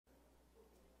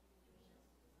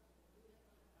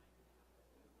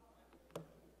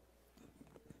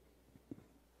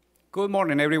Good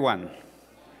morning, everyone.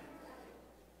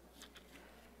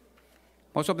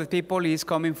 Most of the people is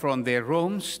coming from their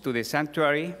rooms to the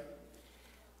sanctuary.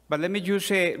 But let me just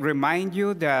remind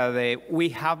you that we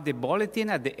have the bulletin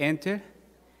at the enter.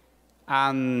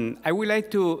 And I would like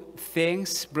to thank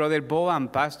Brother Bo and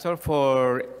Pastor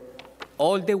for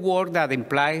all the work that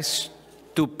implies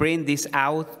to print this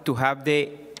out, to have the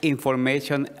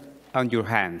information on your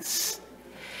hands.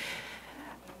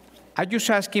 I'm just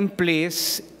asking,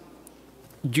 please,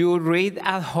 you read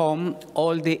at home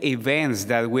all the events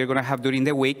that we're going to have during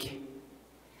the week,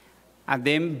 and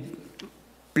then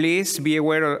please be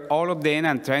aware of all of them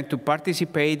and try to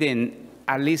participate in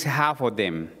at least half of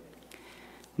them.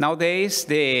 Nowadays,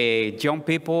 the young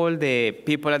people, the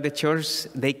people at the church,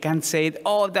 they can say,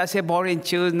 oh, that's a boring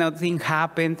church, nothing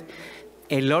happened.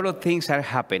 A lot of things are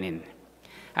happening.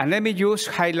 And let me just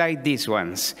highlight these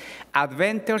ones.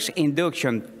 Adventures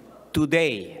Induction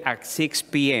today at 6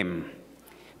 p.m.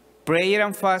 Prayer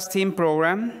and fasting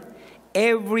program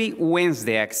every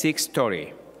Wednesday at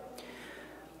 6:30.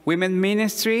 Women's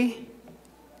ministry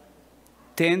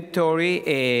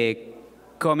 10:30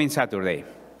 coming Saturday.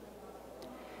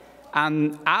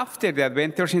 And after the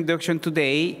Adventures Induction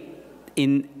today,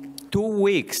 in 2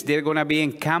 weeks, they're going to be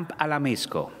in Camp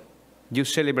Alamisco,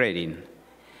 just celebrating.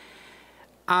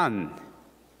 And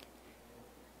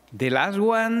the last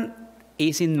one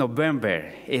is in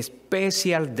November, a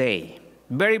special day.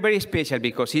 Very, very special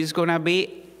because it's going to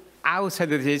be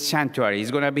outside of the sanctuary.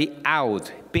 It's going to be out,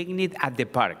 picnic at the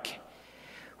park.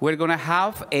 We're going to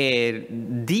have a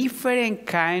different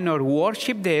kind of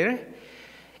worship there.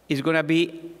 It's going to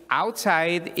be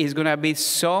outside. It's going to be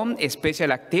some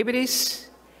special activities.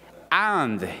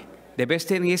 And the best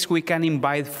thing is we can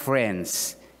invite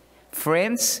friends.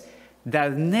 Friends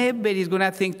that never is going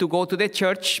to think to go to the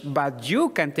church, but you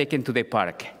can take them to the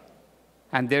park.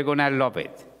 And they're going to love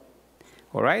it.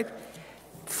 All right?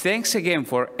 Thanks again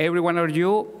for every one of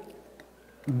you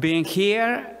being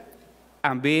here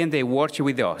and being the worship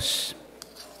with us.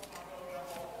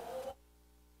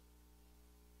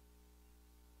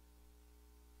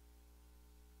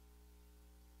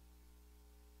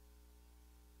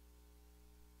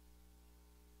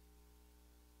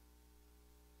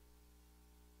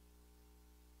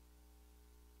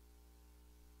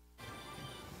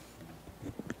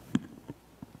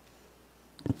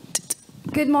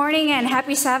 Good morning and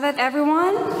happy Sabbath,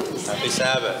 everyone. Happy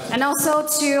Sabbath. And also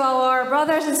to our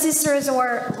brothers and sisters who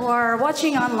are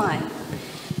watching online.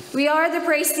 We are the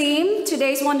praise team,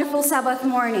 today's wonderful Sabbath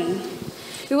morning.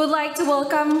 We would like to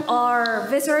welcome our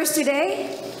visitors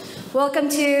today. Welcome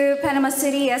to Panama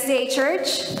City SDA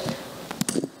Church.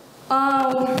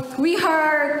 We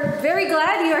are very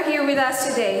glad you are here with us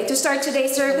today. To start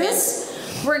today's service,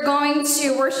 we're going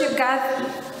to worship God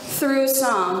through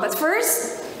song. But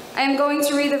first, I am going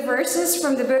to read the verses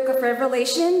from the book of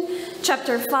Revelation,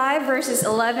 chapter 5, verses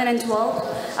 11 and 12,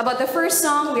 about the first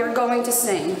song we are going to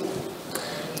sing.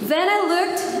 Then I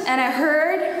looked and I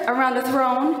heard around the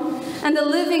throne and the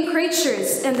living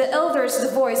creatures and the elders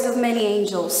the voice of many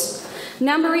angels,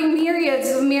 numbering myriads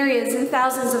of myriads and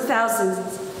thousands of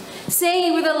thousands,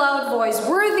 saying with a loud voice,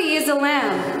 "Worthy is the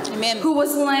Lamb, Amen, who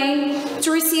was slain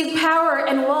to receive power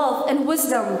and wealth and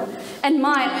wisdom and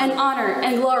might and honor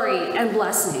and glory and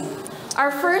blessing."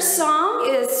 Our first song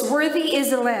is "Worthy is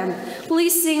the Lamb."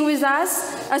 Please sing with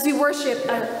us as we worship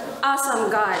an awesome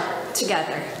God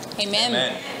together. Amen.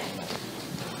 Amen.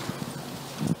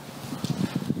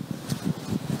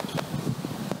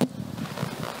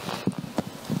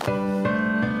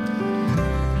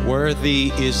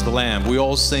 Worthy is the Lamb. We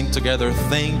all sing together,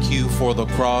 "Thank you for the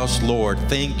cross, Lord.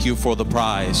 Thank you for the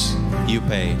price you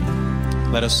paid."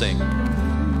 Let us sing.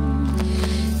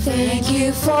 Thank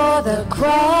you for the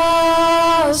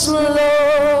cross,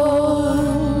 Lord.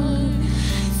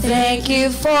 Thank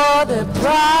you for the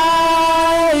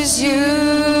price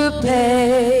you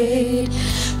paid,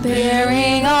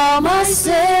 bearing all my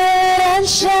sin and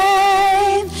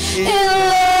shame. In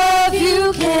love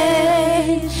you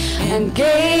came and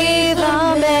gave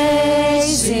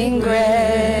amazing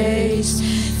grace.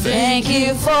 Thank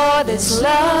you for this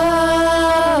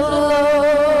love,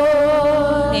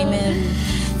 Lord. Amen.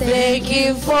 Thank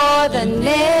you for the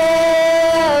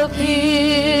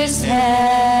nail-pierced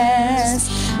hands.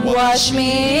 Wash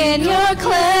me in your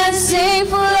cleansing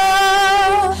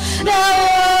flow.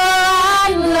 Now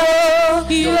I know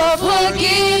your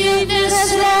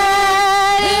forgiveness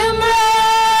and embrace.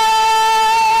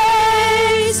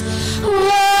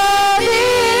 Worthy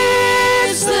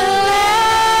is the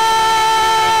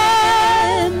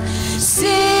Lamb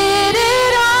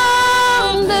seated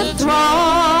on the throne.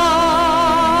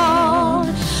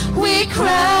 We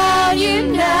crown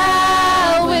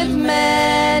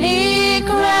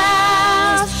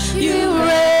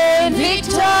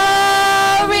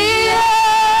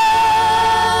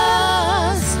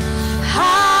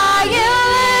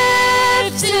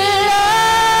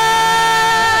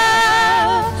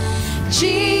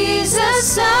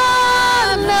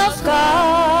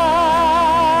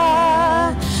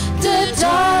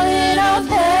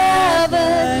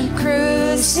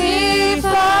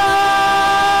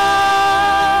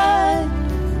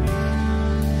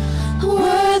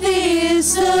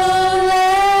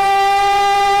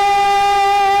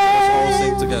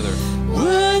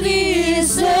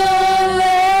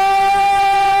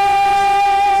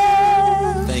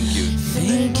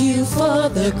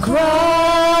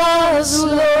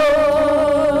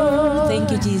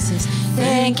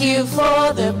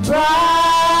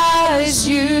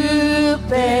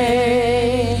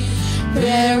obey,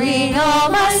 bearing all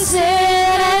my sin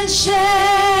and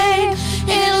shame.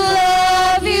 In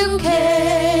love you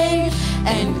came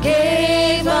and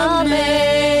gave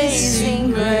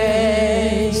amazing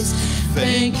grace.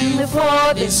 Thank you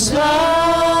for this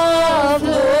love,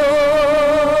 Lord.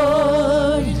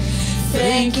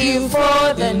 Thank you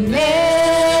for the nail-pierced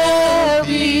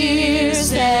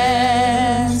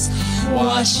hands.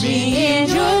 Wash me in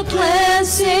your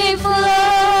cleansing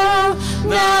flow.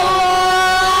 Now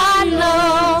I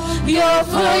know your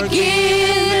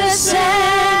forgiveness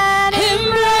and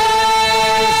embrace.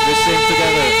 Let's sing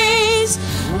together.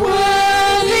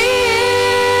 Worthy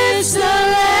is the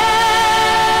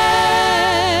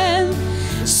Lamb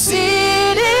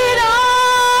seated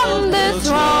on the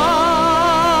throne.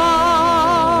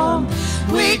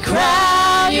 We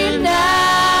crown you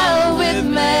now with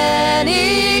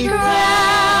many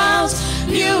crowns.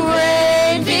 You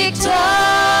reign victorious.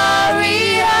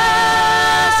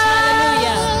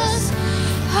 Hallelujah.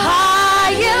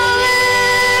 High and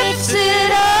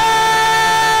lifted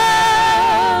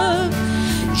up,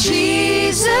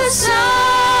 Jesus,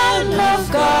 Son of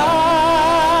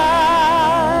God,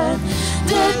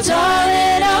 the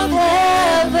darling of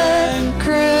heaven,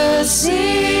 crucified.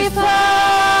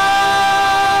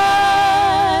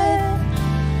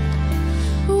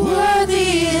 Worthy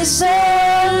is the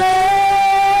Lamb.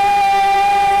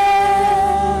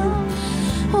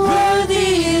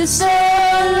 Worthy is the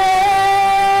Lamb.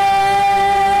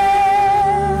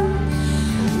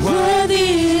 Worthy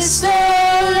is the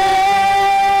Lamb.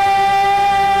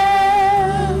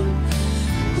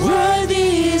 Worthy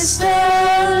is the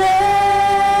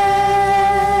Lamb.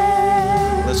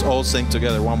 Let's all sing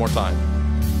together one more time.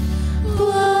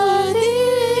 Worthy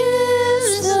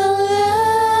is the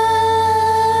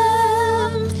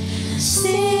Lamb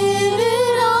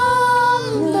seated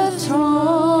on the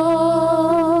throne.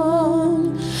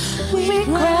 We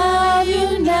crown you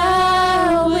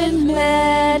now with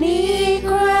many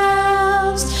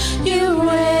crowns. You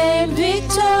reign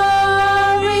victorious,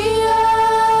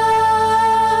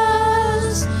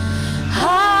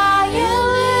 high and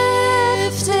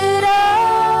lifted up,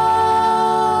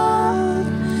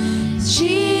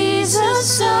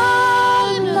 Jesus,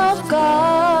 Son of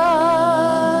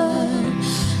God,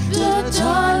 the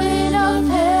darling of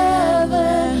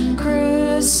heaven,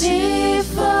 crucified.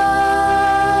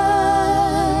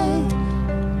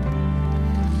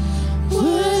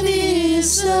 Worthy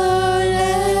is the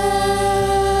Lamb.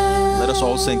 Let us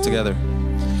all sing together.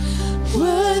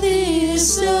 Worthy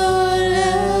is the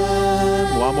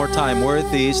Lamb. One more time.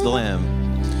 Worthy is the Lamb.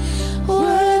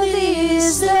 Worthy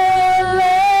is the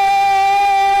Lamb.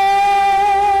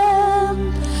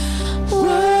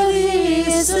 Worthy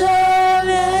is the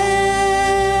Lamb.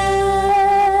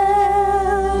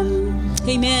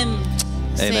 Amen.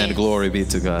 Amen. Saints, Glory be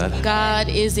to God. God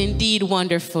is indeed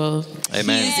wonderful.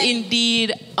 Amen. He's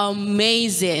indeed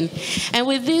amazing. And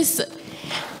with this,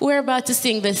 we're about to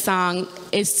sing the song.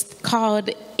 It's called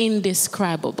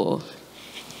Indescribable.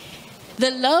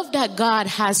 The love that God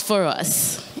has for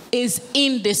us is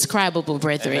indescribable,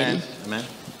 brethren. Amen. Amen.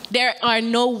 There are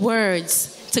no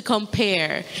words to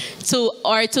compare to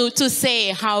or to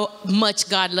say how much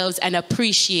God loves and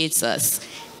appreciates us.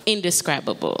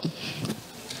 Indescribable.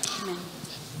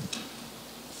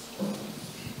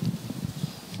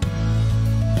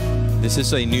 This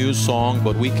is a new song,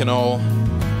 but we can all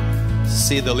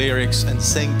see the lyrics and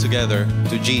sing together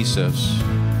to Jesus.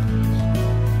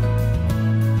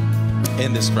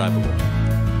 Indescribable.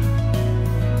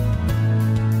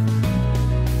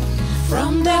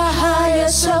 From the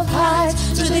highest of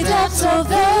heights to the depths of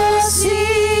the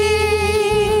sea,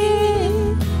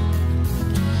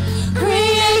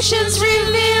 creation's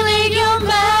revealing your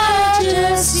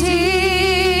majesty.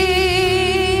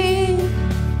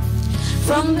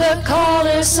 From the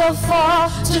colors of fall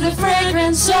to the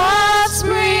fragrance of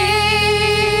spring,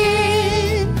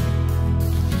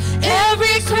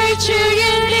 every creature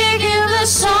unique in the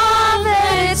song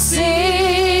that it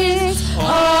sings,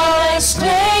 all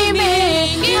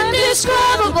exclaiming,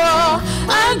 indescribable,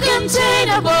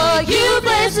 uncontainable. You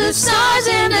place the stars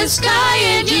in the sky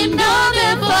and you know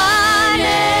them by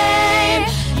name.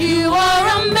 You are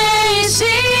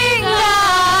amazing,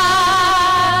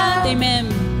 God. Amen.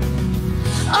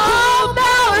 All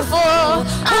powerful,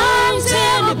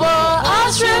 untamable,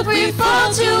 awestruck we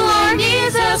fall to our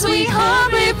knees as we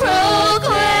humbly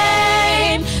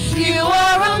proclaim, you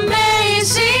are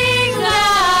amazing,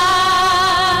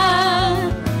 God.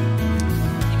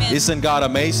 Isn't God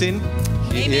amazing?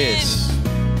 He is.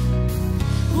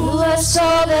 Who has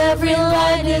told every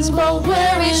lightning bolt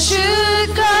where it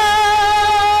should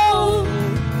go?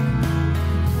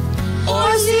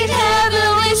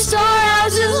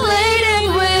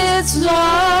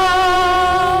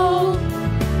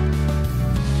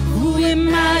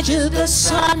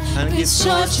 and it's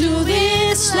short to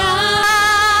this life,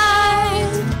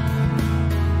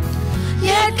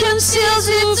 yet conceals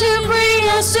it to bring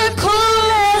us the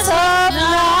coolness of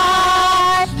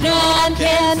life. None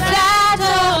can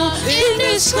fathom,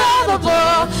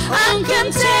 indescribable,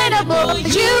 uncontainable.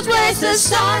 You place the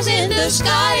stars in the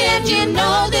sky and you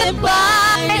know them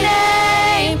by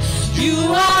name.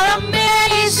 You are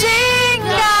amazing,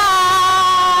 God.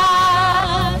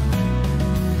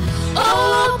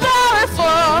 Oh,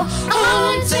 powerful,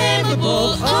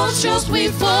 untamable. Oh, just we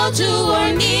fall to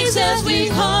our knees as we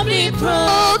humbly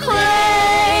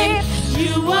proclaim.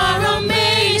 You are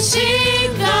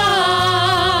amazing, God.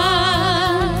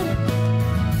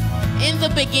 In the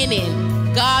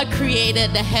beginning, God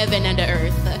created the heaven and the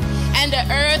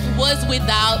earth was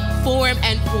without form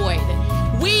and void.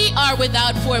 We are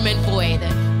without form and void,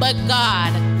 but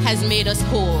God has made us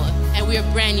whole, and we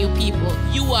are brand new people.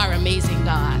 You are amazing,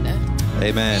 God.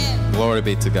 Amen. Glory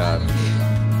be to God.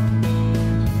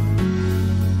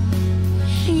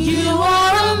 You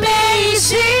are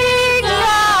amazing,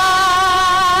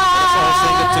 God. Let's all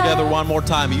sing it together one more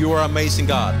time. You are amazing,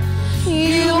 God.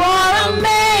 You are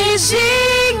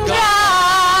amazing, God.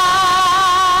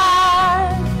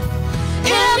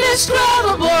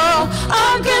 Indescribable,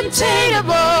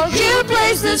 uncontainable. You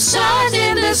place the stars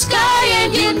in the sky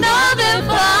and you know them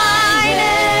by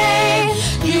name.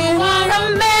 You are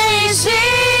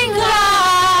amazing,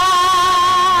 God.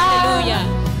 Hallelujah.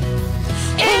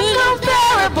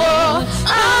 Incomparable,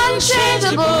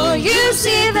 unchangeable. You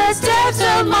see the depths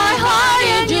of my heart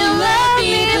and you love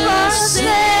me the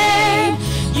same.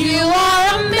 You are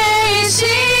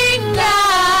amazing,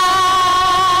 God.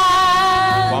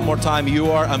 One more time.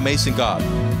 You are amazing, God.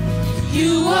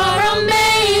 You are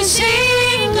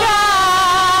amazing, God.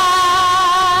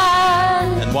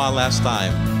 And one last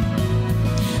time.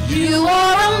 You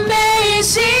are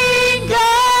amazing, God.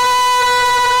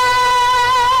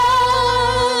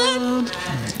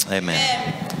 Amen.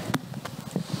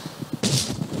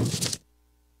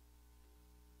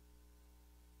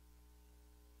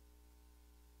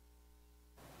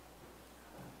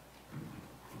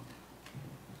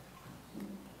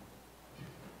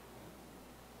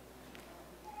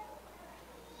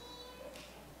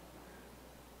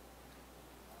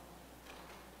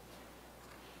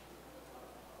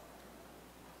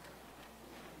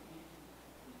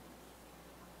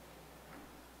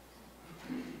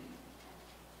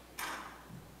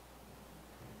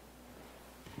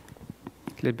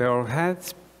 Let's bow our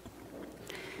heads.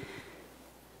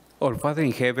 Our Father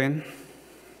in heaven,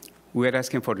 we are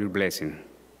asking for your blessing,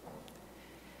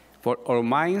 for our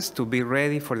minds to be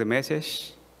ready for the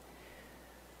message,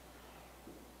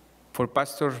 for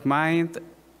Pastor's mind,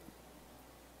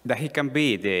 that he can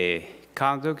be the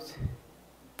conduct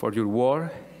for your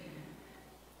word,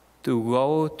 to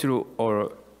go through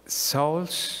our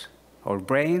souls, our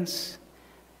brains,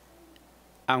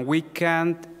 and we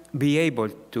can be able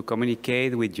to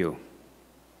communicate with you.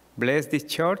 Bless this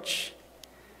church.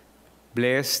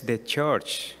 Bless the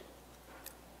church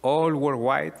all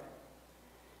worldwide,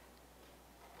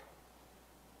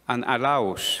 and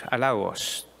allow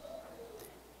us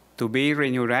to be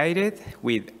reunited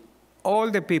with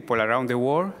all the people around the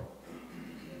world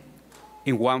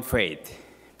in one faith,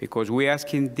 because we are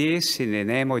asking this in the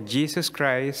name of Jesus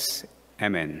Christ.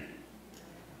 Amen.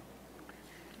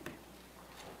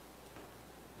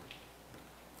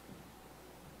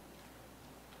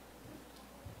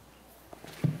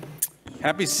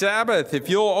 Happy Sabbath. If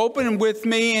you'll open with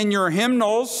me in your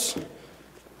hymnals,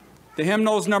 the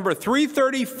hymnal's number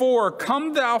 334,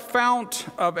 Come Thou Fount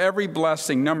of Every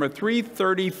Blessing, number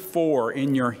 334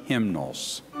 in your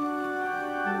hymnals.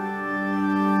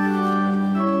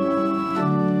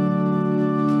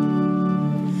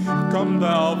 Come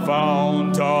Thou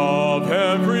Fount of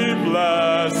every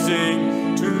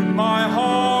blessing, tune my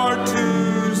heart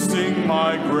to sing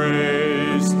my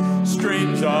grace,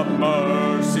 streams of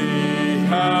mercy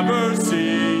ever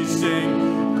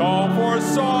ceasing, call for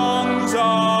songs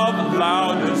of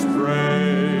loudest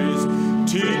praise.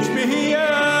 Teach me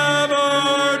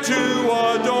ever to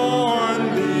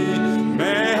adorn thee,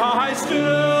 may I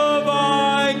still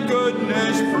thy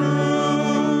goodness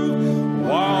prove,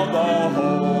 while the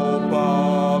hope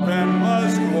of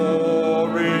endless glory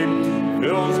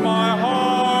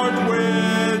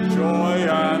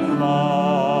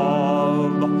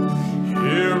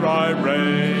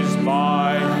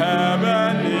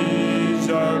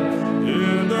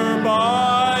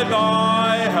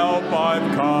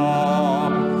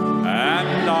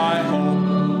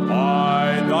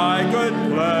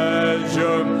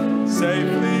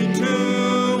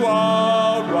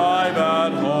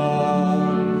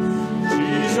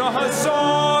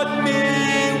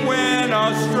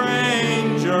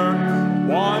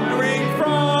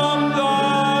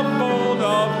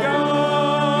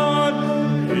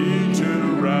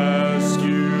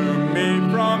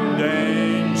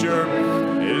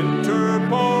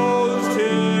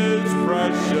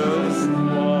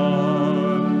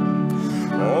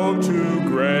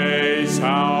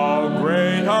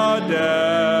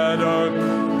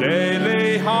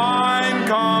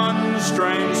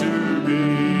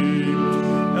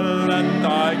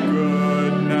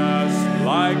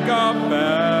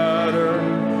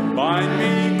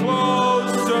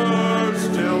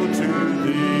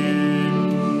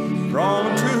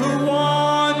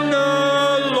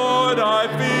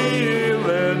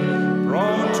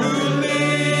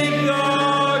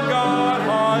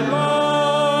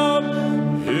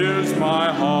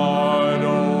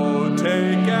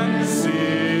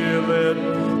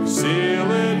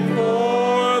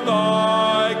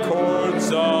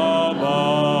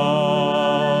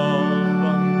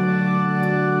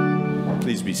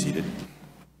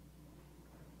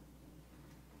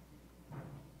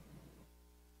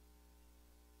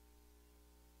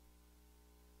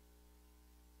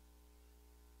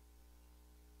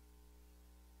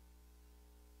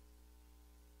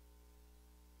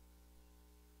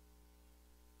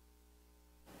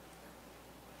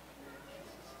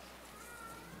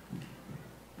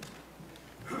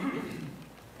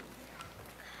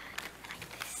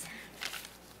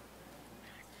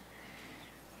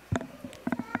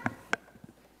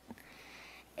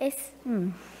Ace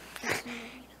and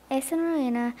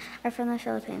Rowena are from the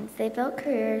Philippines. They built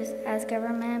careers as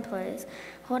government employees,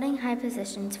 holding high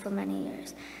positions for many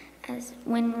years.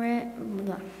 When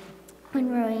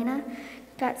Rowena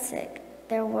got sick,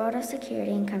 their world of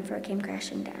security and comfort came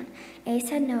crashing down.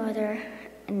 Ace had no other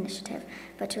initiative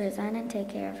but to resign and take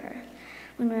care of her.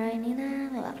 When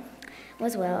Rowena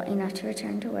was well enough to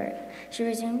return to work, she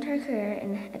resumed her career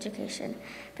in education.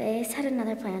 But Ace had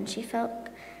another plan. She felt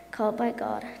called by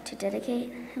God to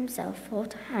dedicate himself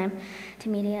full-time to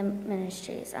media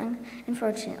ministries.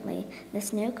 Unfortunately,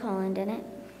 this new calling didn't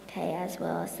pay as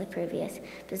well as the previous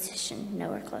position,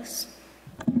 nowhere close.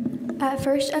 At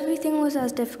first, everything was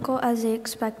as difficult as they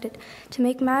expected. To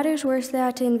make matters worse, they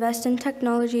had to invest in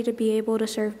technology to be able to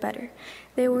serve better.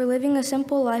 They were living a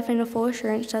simple life in a full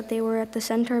assurance that they were at the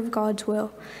center of God's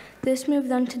will. This moved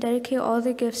them to dedicate all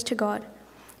their gifts to God.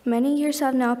 Many years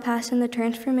have now passed and the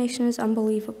transformation is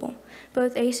unbelievable.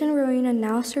 Both Ace and Rowena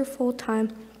now serve full-time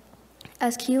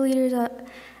as key leaders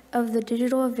of the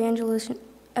Digital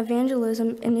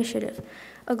Evangelism Initiative,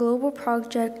 a global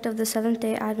project of the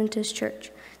Seventh-day Adventist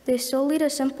Church. They still lead a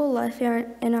simple life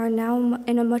and are now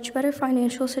in a much better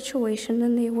financial situation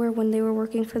than they were when they were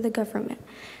working for the government.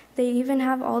 They even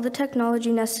have all the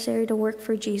technology necessary to work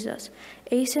for Jesus.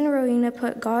 Ace and Rowena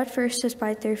put God first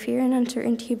despite their fear and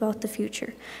uncertainty about the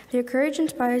future. Their courage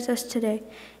inspires us today.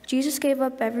 Jesus gave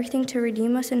up everything to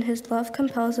redeem us, and his love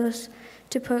compels us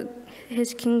to put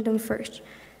his kingdom first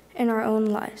in our own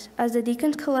lives. As the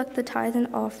deacons collect the tithe and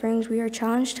offerings, we are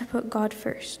challenged to put God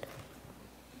first.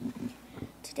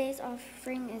 Today's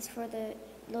offering is for the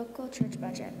local church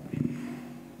budget.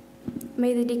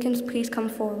 May the deacons please come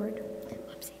forward.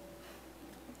 Whoopsie.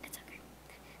 It's okay.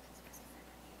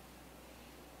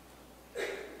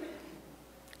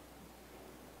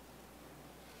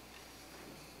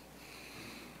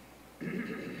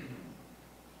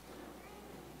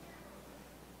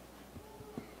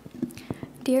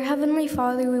 Dear Heavenly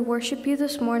Father, we worship you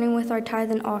this morning with our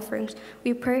tithe and offerings.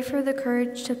 We pray for the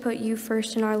courage to put you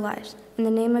first in our lives. In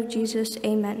the name of Jesus,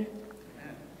 amen.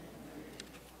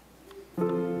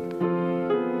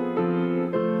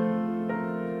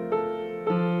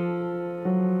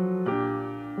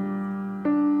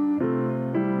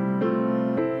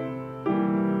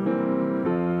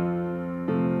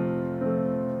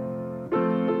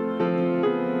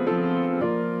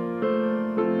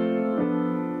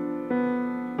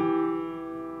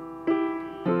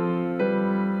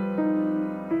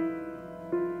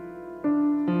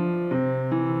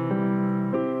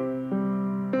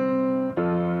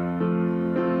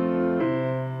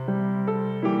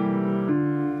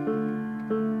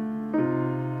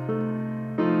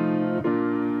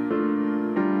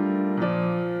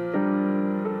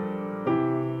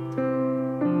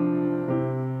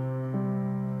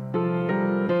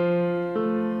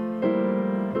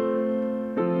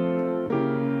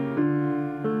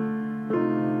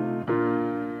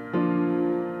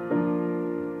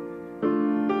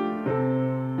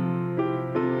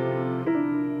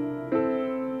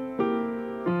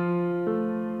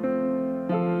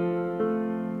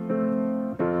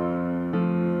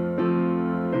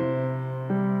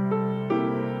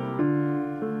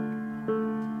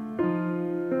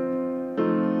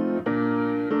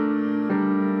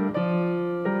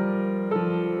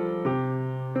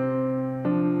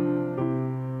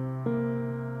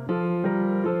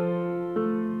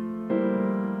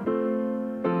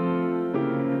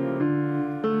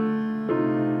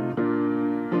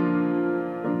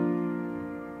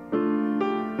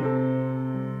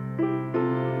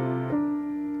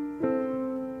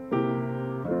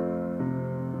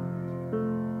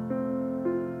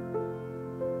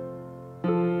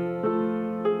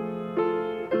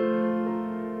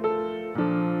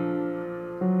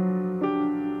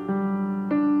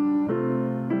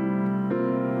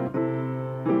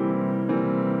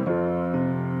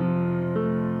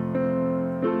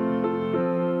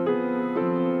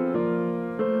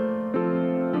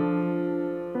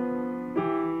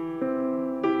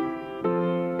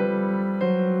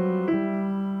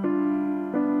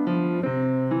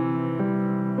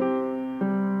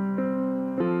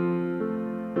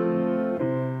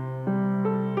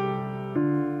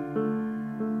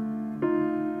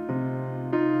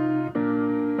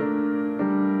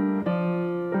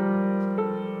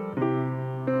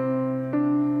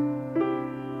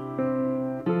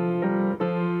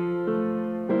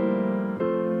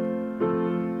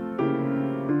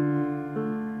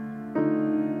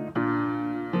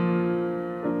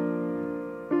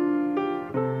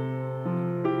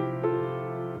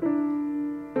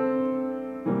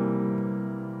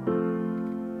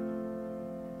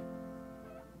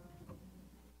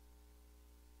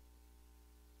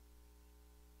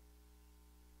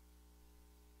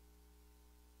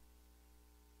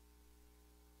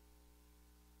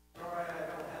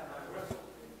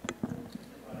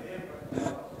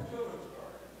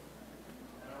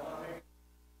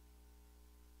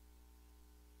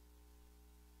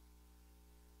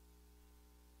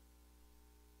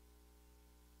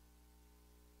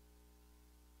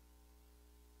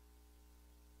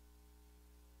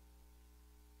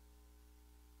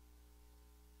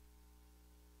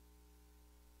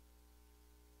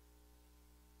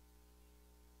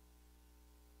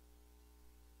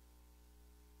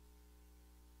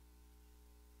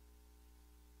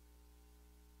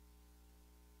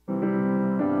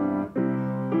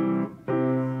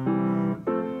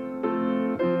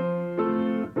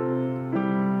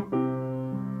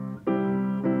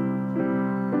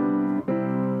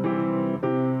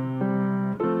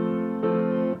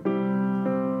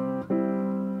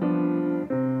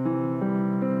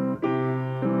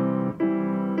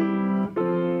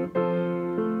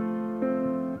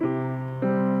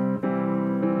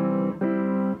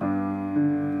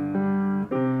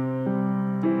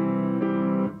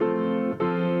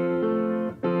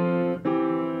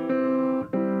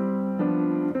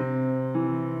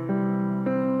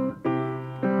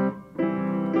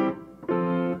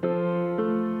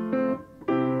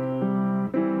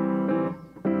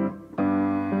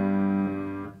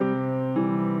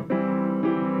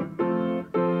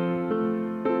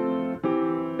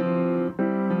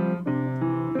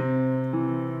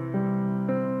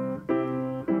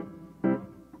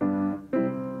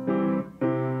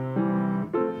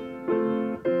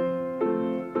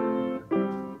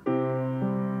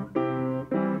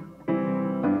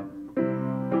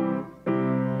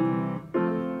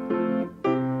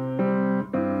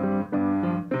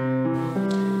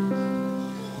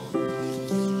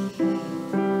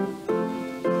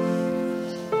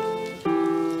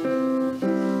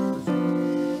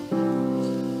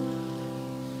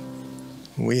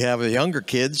 We have the younger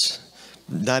kids,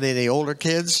 not any older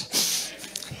kids.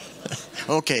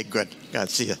 Okay, good. God,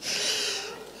 see you.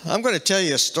 I'm going to tell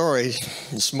you a story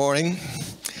this morning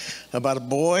about a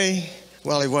boy.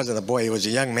 Well, he wasn't a boy. He was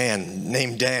a young man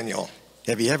named Daniel.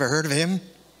 Have you ever heard of him?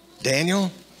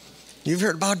 Daniel? You've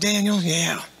heard about Daniel?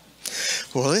 Yeah.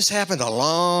 Well, this happened a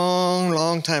long,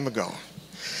 long time ago,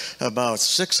 about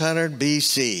 600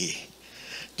 BC.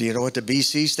 Do you know what the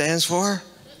BC stands for?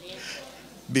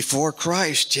 Before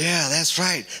Christ. Yeah, that's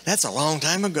right. That's a long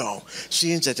time ago.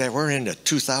 Seeing that we're into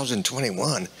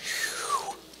 2021.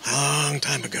 Long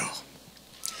time ago.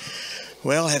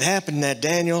 Well, it happened that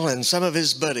Daniel and some of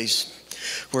his buddies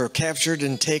were captured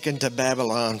and taken to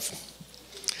Babylon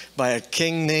by a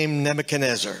king named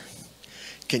Nebuchadnezzar.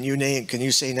 Can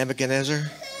you say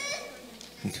Nebuchadnezzar?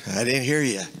 I didn't hear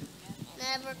you.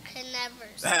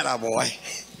 Nebuchadnezzar. That boy.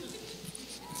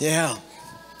 Yeah.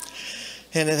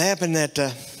 And it happened that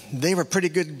they were pretty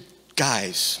good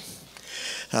guys.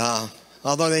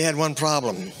 Although they had one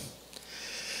problem.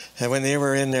 And when they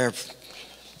were in their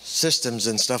systems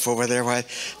and stuff over there,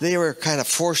 they were kind of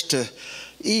forced to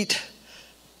eat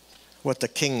what the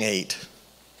king ate.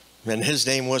 And his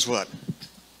name was what?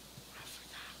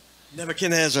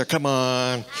 Nebuchadnezzar, come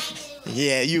on.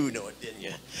 Yeah, you know it, didn't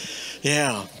you?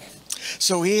 Yeah.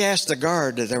 So he asked the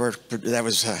guard that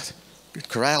was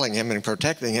corralling him and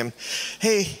protecting him,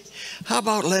 hey, how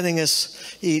about letting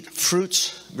us eat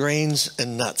fruits, grains,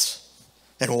 and nuts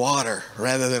and water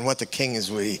rather than what the king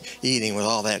is eating with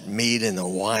all that meat and the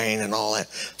wine and all that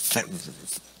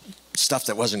stuff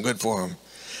that wasn't good for him?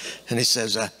 And he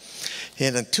says,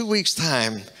 in 2 weeks'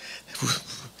 time,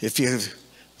 if you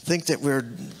think that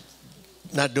we're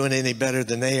not doing any better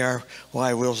than they are,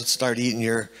 why, we'll start eating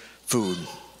your food.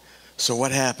 So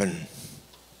what happened?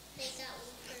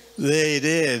 They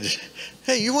did.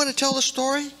 Hey, you want to tell the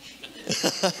story?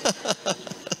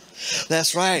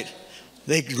 That's right.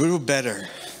 They grew better.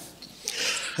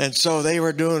 And so they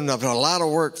were doing a lot of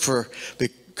work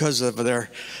because of their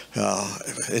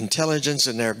intelligence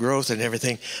and their growth and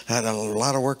everything. Had a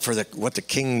lot of work for what the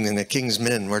king and the king's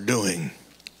men were doing.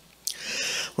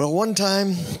 Well, one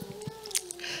time,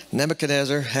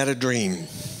 Nebuchadnezzar had a dream.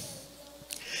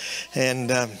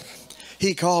 And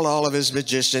he called all of his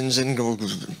magicians and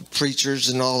preachers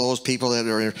and all those people that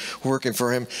are working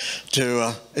for him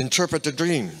to interpret the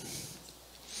dream.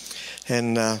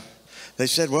 And they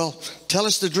said, well, tell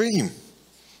us the dream,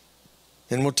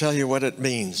 and we'll tell you what it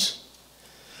means.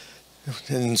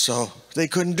 And so they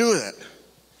couldn't do that.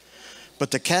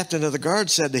 But the captain of the guard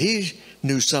said that he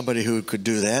knew somebody who could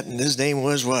do that, and his name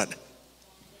was what?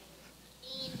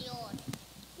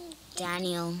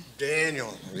 Daniel.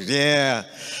 Daniel, yeah.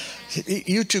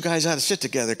 You two guys ought to sit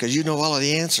together because you know all of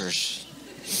the answers.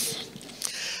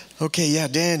 Okay, yeah,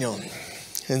 Daniel.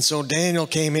 And so Daniel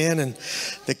came in, and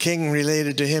the king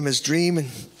related to him his dream,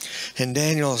 and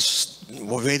Daniel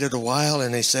waited a while,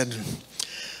 and they said,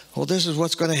 well, this is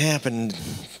what's going to happen,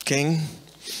 king,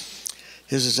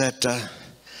 is that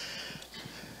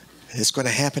it's going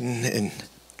to happen in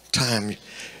time.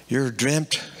 Your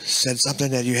dreamt said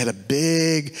something that you had a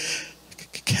big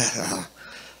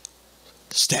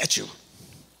statue.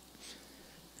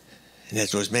 And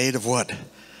it was made of what?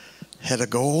 Head of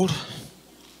gold,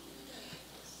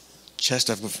 chest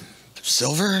of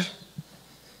silver,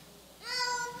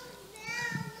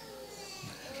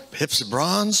 hips of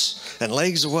bronze, and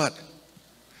legs of what?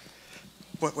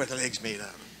 What were the legs made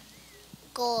of?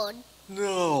 Gold.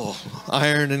 No,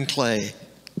 iron and clay.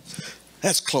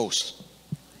 That's close.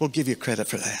 We'll give you credit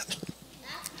for that.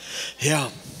 Yeah.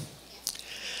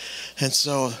 And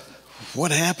so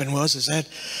what happened is that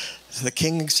the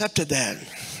king accepted that.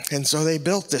 And so they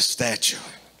built this statue.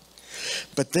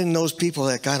 But then those people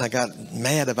that kind of got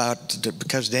mad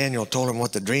because Daniel told them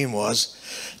what the dream was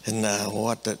and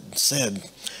what it said,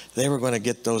 they were going to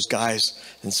get those guys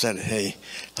and said, hey,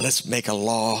 let's make a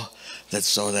law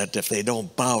so that if they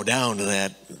don't bow down to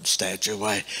that statue,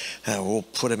 we'll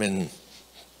put them in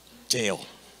jail,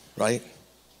 right?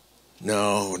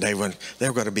 No, they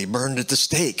were going to be burned at the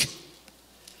stake.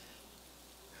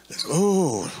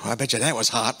 Oh, I bet you that was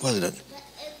hot, wasn't it?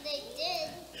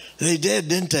 They did,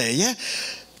 didn't they? Yeah.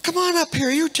 Come on up here.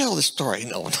 You tell the story.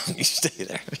 No, you stay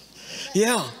there.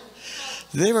 Yeah.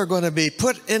 They were going to be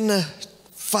put in the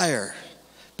fire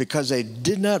because they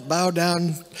did not bow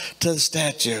down to the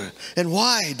statue. And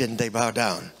why didn't they bow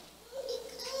down?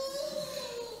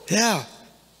 Yeah.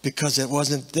 Because it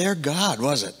wasn't their God,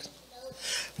 was it?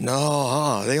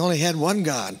 No, they only had one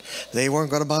God. They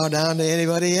weren't going to bow down to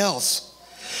anybody else.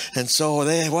 And so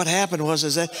what happened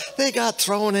was that they got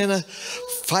thrown in a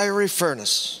fiery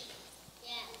furnace.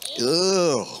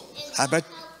 Oh, I bet.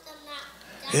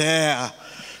 Yeah.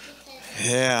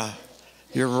 Yeah.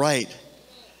 You're right.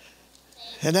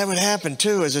 And that would happen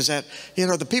too, is that, you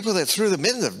know, the people that threw them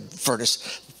in the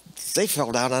furnace, they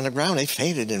fell down on the ground. They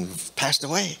fainted and passed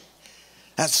away.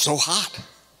 That's so hot.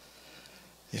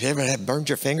 Have you ever had burned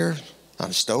your finger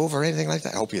on a stove or anything like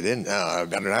that? I hope you didn't. No,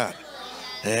 better not.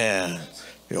 Yeah.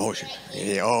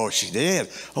 Oh, she did.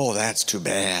 Oh, that's too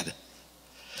bad.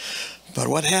 But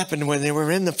what happened when they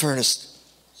were in the furnace?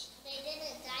 They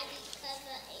didn't die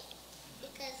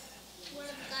because one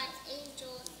of God's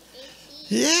angels.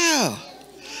 Yeah.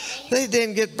 They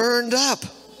didn't get burned up. Yeah,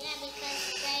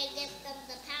 because they give them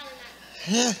the power.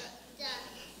 Yeah.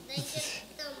 They give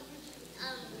them the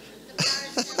power to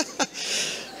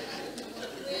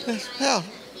Yeah.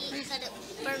 he could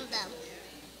burn them.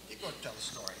 You go tell the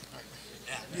story.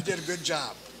 Yeah, you did a good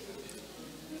job.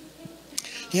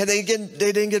 Yeah, they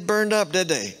didn't get burned up, did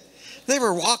they? They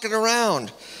were walking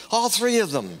around, all three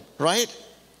of them, right?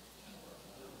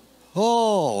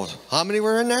 Oh, how many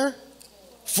were in there?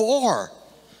 4.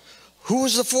 Who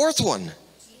was the 4th one?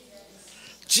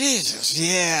 Jesus,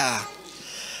 yeah.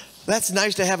 That's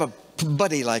nice to have a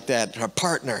buddy like that, a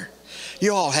partner.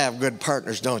 You all have good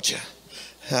partners, don't you?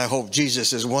 I hope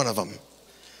Jesus is one of them,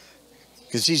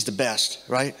 because he's the best,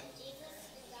 right?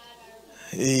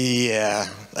 Yeah,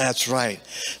 that's right.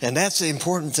 And that's the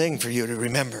important thing for you to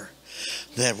remember,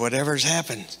 that whatever's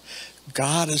happened,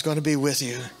 God is going to be with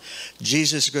you.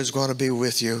 Jesus is going to be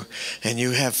with you, and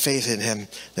you have faith in him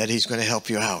that he's going to help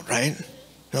you out, right?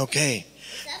 Okay.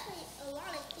 Definitely, a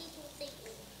lot of people think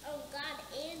of God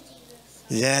and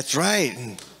Jesus. That's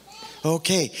right.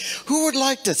 Okay. Who would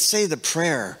like to say the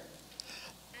prayer?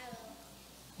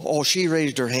 Oh, she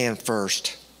raised her hand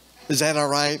first. Is that all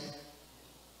right?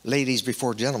 Ladies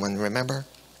before gentlemen, remember?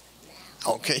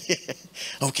 Okay.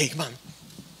 Okay, come on.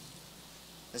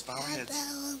 Let's bow our heads.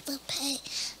 I will pay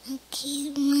and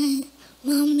keep my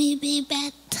mommy be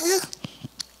better.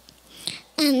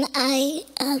 And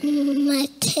my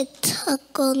TikTok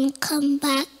gonna come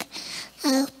back.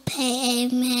 I'll pay.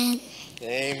 Amen.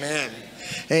 Amen.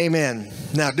 Amen.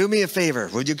 Now, do me a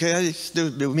favor. Would you guys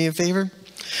do me a favor?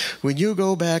 When you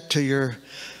go back to your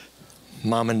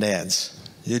mom and dad's,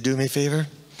 you do me a favor?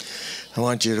 I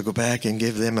want you to go back and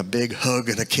give them a big hug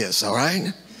and a kiss, all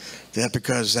right?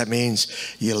 Because that means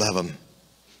you love them.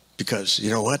 Because you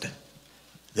know what?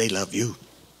 They love you.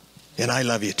 And I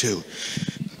love you too.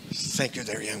 Thank you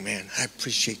there, young man. I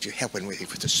appreciate you helping me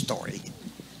with the story.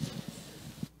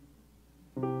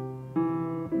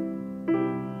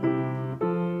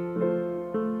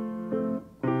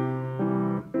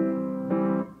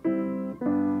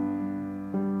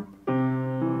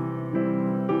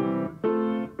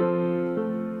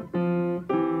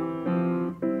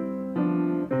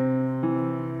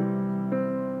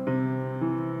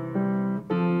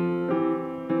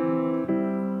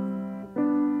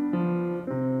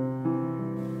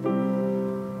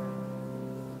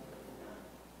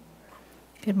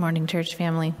 Good morning, church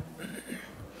family.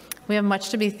 We have much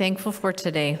to be thankful for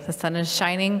today. The sun is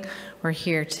shining. We're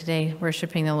here today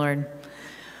worshiping the Lord.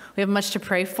 We have much to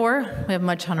pray for. We have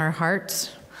much on our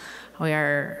hearts. We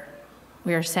are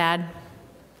sad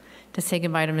to say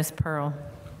goodbye to Miss Pearl.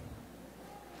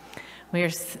 We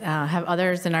have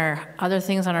other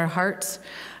things on our hearts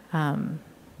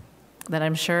that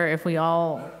I'm sure if we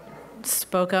all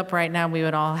spoke up right now, we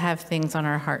would all have things on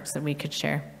our hearts that we could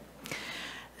share.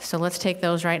 So let's take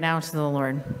those right now to the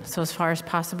Lord. So as far as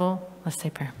possible, let's say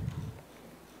prayer.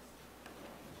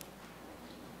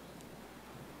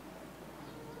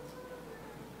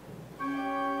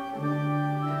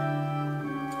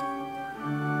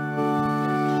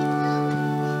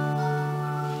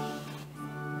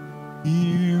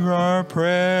 Hear our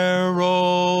prayer,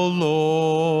 O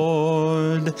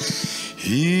Lord.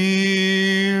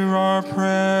 Hear our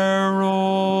prayer,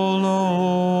 O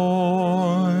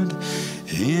Lord.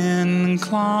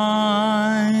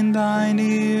 Incline thine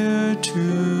ear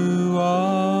to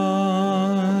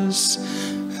us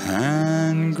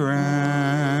and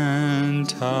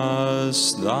grant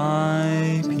us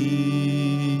thy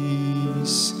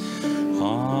peace.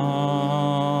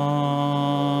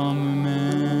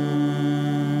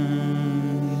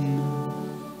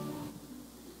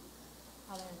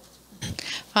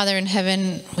 Father in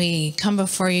heaven, we come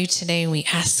before you today. We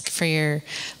ask for your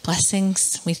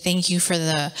blessings. We thank you for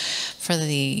the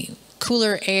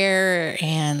cooler air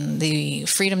and the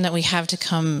freedom that we have to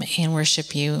come and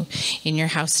worship you in your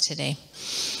house today.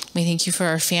 We thank you for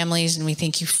our families, and we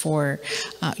thank you for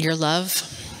your love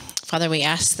Father, we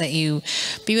ask that you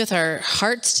be with our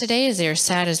hearts today as they are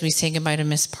sad as we say goodbye to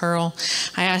Miss Pearl.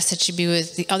 I ask that you be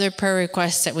with the other prayer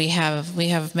requests that we have. We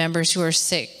have members who are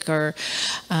sick or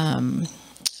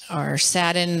are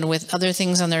saddened with other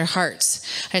things on their hearts.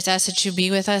 I just ask that you be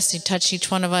with us, you touch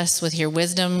each one of us with your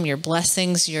wisdom, your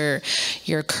blessings, your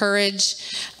courage,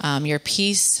 your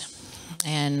peace.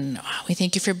 And we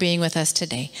thank you for being with us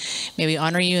today. May we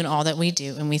honor you in all that we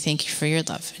do, and we thank you for your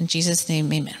love. In Jesus'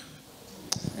 name, amen.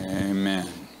 Amen.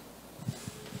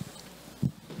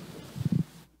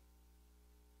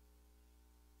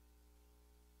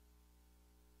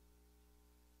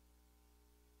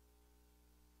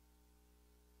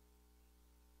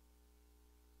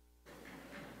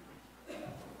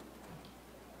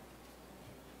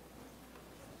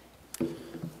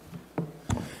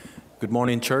 Good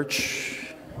morning,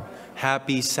 church.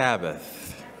 Happy Sabbath.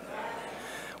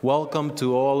 Welcome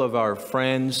to all of our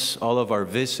friends, all of our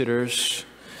visitors.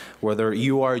 Whether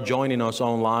you are joining us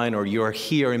online or you are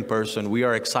here in person, we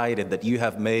are excited that you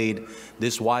have made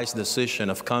this wise decision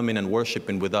of coming and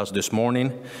worshiping with us this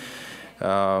morning.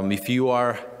 If you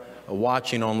are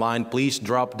watching online, please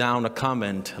drop down a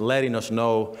comment letting us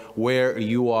know where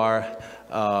you are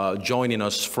joining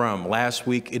us from. Last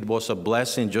week, it was a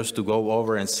blessing just to go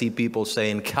over and see people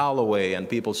saying Callaway and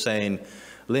people saying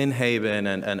Lynn Haven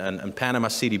and Panama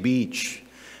City Beach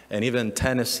and even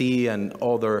Tennessee and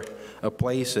other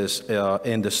places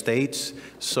in the States.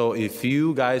 So if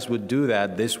you guys would do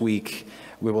that this week,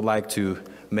 we would like to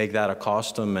make that a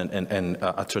custom and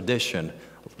a tradition.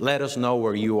 Let us know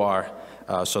where you are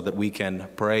so that we can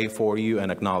pray for you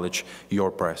and acknowledge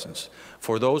your presence.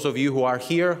 For those of you who are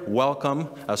here, welcome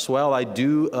as well. I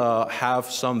do have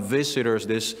some visitors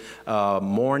this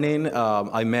morning.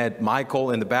 I met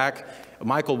Michael in the back.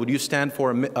 Michael, would you stand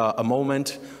for a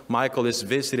moment? Michael is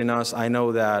visiting us. I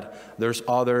know that there's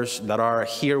others that are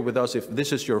here with us. If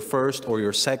this is your first or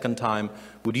your second time,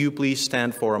 would you please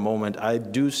stand for a moment? I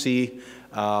do see,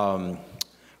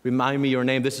 remind me your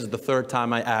name. This is the third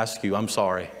time I ask you. I'm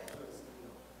sorry.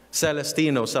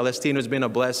 Celestino. Celestino has been a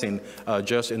blessing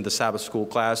just in the Sabbath school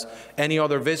class. Any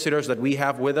other visitors that we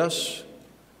have with us?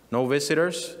 No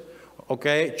visitors?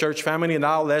 Okay, church family,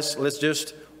 now let's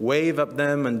just wave at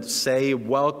them and say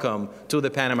welcome to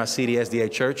the Panama City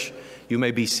SDA Church. You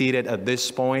may be seated at this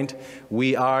point.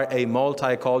 We are a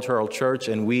multicultural church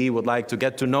and we would like to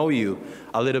get to know you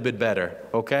a little bit better,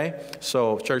 okay?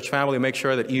 So church family, make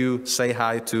sure that you say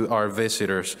hi to our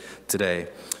visitors today.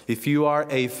 If you are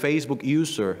a Facebook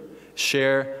user,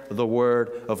 share the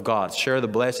word of God. Share the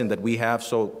blessing that we have.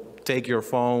 So take your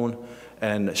phone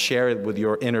and share it with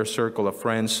your inner circle of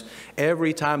friends.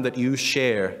 Every time that you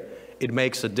share, it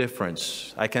makes a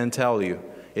difference. I can tell you,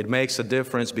 it makes a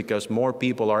difference because more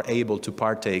people are able to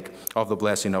partake of the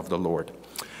blessing of the Lord.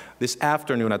 This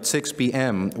afternoon at 6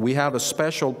 p.m., we have a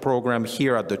special program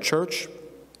here at the church.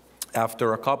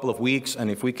 After a couple of weeks, and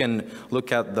if we can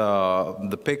look at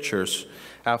the pictures,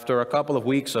 after a couple of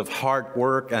weeks of hard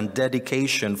work and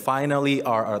dedication, finally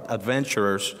our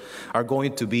adventurers are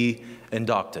going to be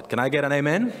inducted. Can I get an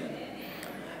amen?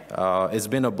 It's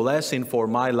been a blessing for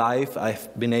my life.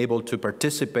 I've been able to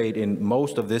participate in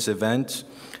most of these events,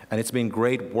 and it's been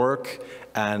great work.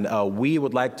 And we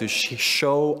would like to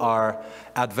show our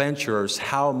adventurers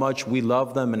how much we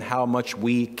love them and how much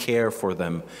we care for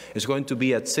them. It's going to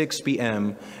be at 6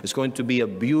 p.m. It's going to be a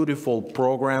beautiful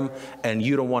program, and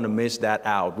you don't want to miss that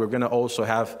out. We're going to also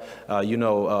have,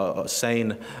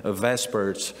 saying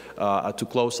Vespers to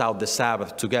close out the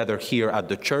Sabbath together here at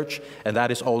the church, and that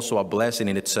is also a blessing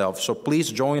in itself. So please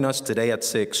join us today at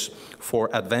 6 for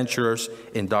Adventurers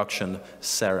Induction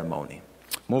Ceremony.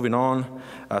 Moving on,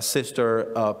 Sister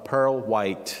Pearl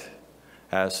White,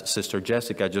 as Sister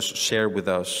Jessica just shared with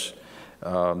us,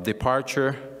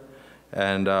 departure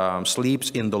and sleeps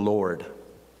in the Lord.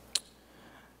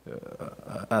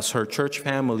 As her church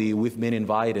family, we've been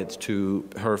invited to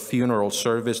her funeral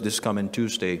service this coming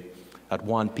Tuesday at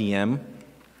 1 p.m.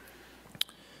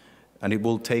 And it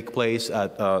will take place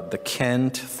at the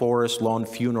Kent Forest Lawn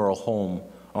Funeral Home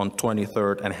on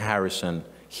 23rd and Harrison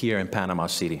here in Panama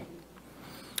City.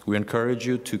 We encourage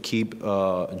you to keep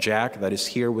Jack that is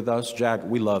here with us. Jack,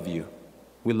 we love you.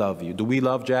 We love you. Do we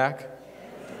love Jack?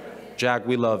 Jack,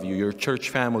 we love you. Your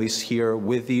church family is here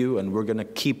with you, and we're going to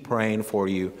keep praying for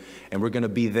you. And we're going to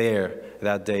be there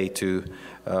that day to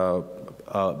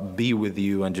be with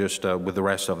you and just with the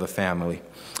rest of the family.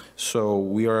 So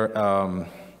we are,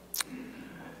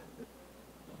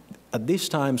 at these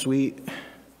times, we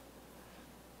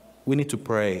need to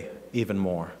pray even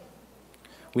more.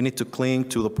 We need to cling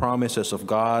to the promises of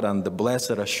God and the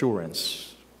blessed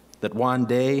assurance that one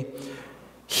day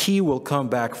He will come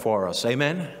back for us.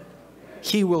 Amen?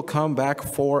 He will come back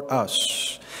for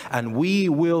us. And we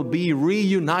will be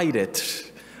reunited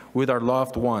with our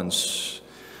loved ones.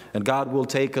 And God will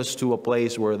take us to a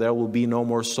place where there will be no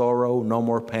more sorrow, no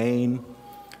more pain,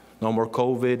 no more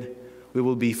COVID. We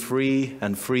will be free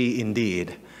and free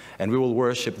indeed. And we will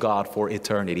worship God for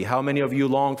eternity. How many of you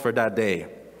long for that day?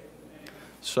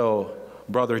 So,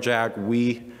 Brother Jack,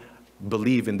 we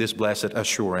believe in this blessed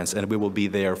assurance, and we will be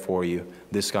there for you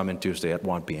this coming Tuesday at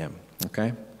 1 p.m.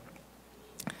 Okay?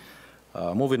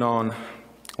 Moving on,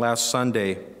 last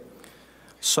Sunday,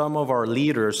 some of our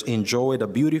leaders enjoyed a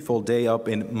beautiful day up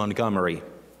in Montgomery.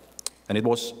 And it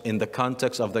was in the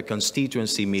context of the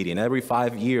constituency meeting. Every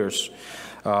 5 years,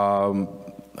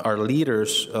 our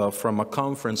leaders from a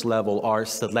conference level are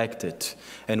selected.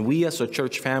 And we as a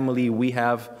church family, we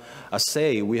have a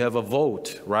say, we have a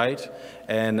vote, right?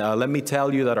 And let me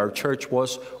tell you that our church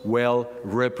was well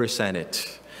represented.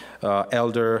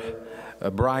 Elder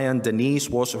Brian Denise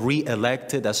was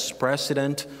re-elected as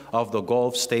president of the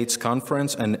Gulf States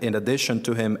Conference, and in addition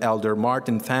to him, Elder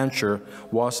Martin Fancher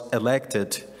was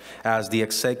elected as the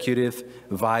executive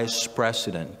vice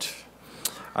president.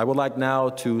 I would like now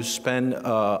to spend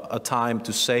a time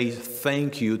to say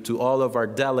thank you to all of our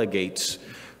delegates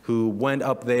who went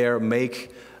up there,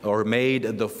 made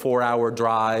the 4-hour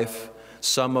drive.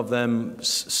 Some of them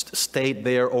stayed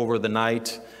there over the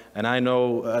night. And I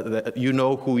know that you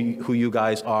know who you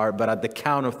guys are, but at the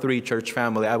count of 3, church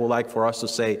family, I would like for us to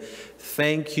say,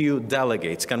 thank you,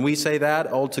 delegates. Can we say that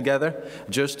all together?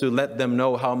 Just to let them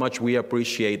know how much we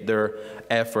appreciate their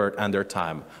effort and their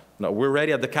time. Now, we're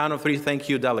ready at the count of 3. Thank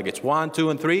you, delegates. 1,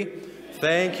 2, and 3.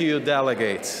 Thank you,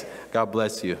 delegates. God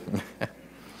bless you.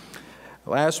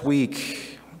 Last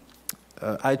week,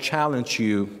 I challenged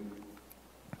you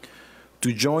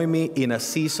to join me in a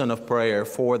season of prayer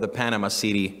for the Panama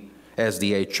City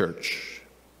SDA Church.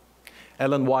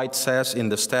 Ellen White says in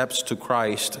The Steps to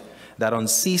Christ that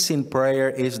unceasing prayer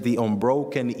is the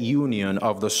unbroken union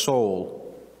of the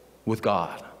soul with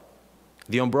God.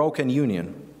 The unbroken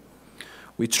union.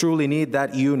 We truly need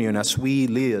that union as we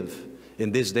live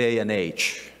in this day and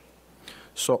age.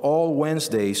 So all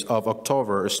Wednesdays of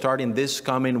October, starting this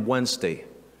coming Wednesday,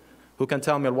 who can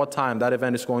tell me at what time that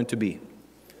event is going to be?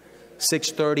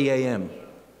 6:30 a.m.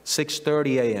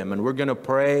 6:30 a.m. And we're going to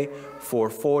pray for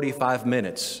 45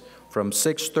 minutes from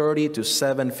 6:30 to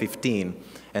 7:15.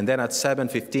 And then at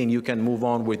 7:15, you can move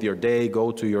on with your day,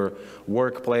 go to your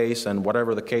workplace, and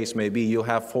whatever the case may be, you'll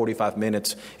have 45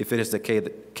 minutes if it is the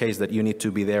case that you need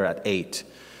to be there at 8.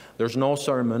 There's no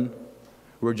sermon.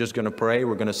 We're just going to pray,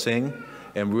 we're going to sing,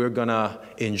 and we're going to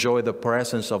enjoy the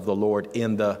presence of the Lord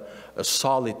in the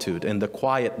solitude, in the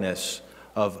quietness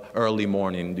of early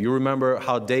morning. Do you remember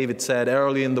how David said,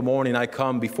 early in the morning I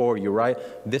come before you, right?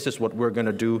 This is what we're going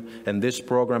to do, and this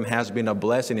program has been a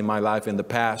blessing in my life in the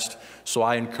past. So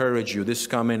I encourage you, this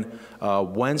coming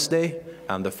Wednesday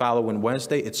and the following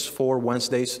Wednesday, it's 4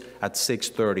 Wednesdays at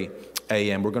 6:30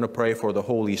 a.m. We're going to pray for the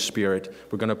Holy Spirit.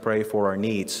 We're going to pray for our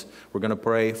needs. We're going to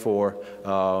pray for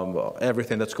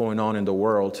everything that's going on in the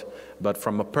world. But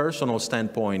from a personal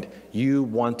standpoint, you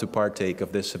want to partake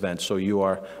of this event, so you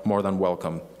are more than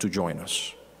welcome to join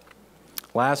us.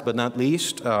 Last but not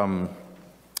least,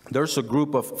 there's a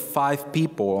group of 5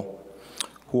 people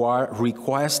who are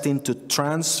requesting to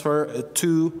transfer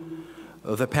to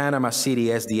the Panama City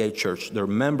SDA Church. Their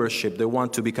membership, they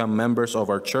want to become members of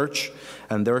our church,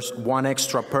 and there's 1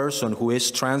 extra person who is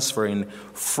transferring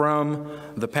from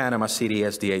the Panama City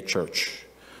SDA Church.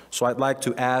 So I'd like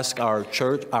to ask our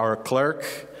clerk,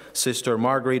 Sister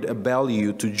Marguerite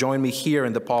Bellew, to join me here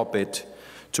in the pulpit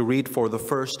to read for the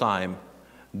first time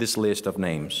this list of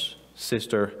names.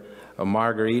 Sister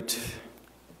Marguerite.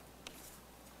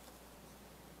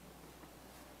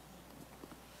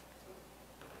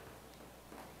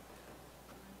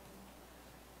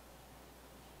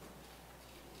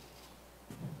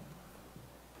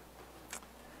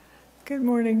 Good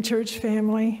morning, church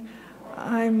family.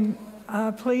 I'm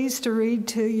pleased to read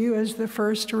to you as the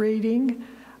first reading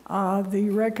the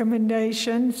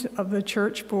recommendations of the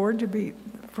church board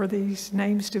for these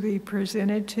names to be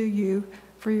presented to you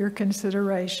for your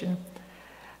consideration.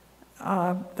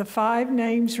 The 5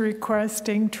 names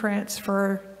requesting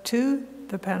transfer to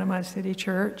the Panama City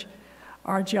Church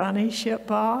are Johnny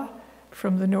Shipbaugh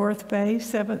from the North Bay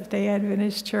Seventh-day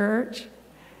Adventist Church,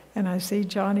 and I see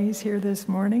Johnny's here this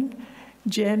morning.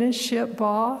 Janice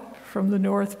Shipbaugh from the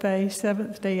North Bay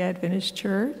Seventh-day Adventist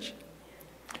Church.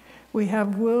 We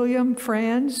have William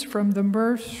Franz from the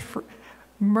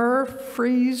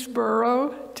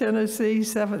Murfreesboro, Tennessee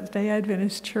Seventh-day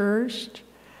Adventist Church,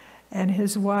 and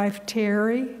his wife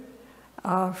Terry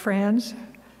Franz,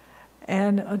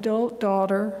 and adult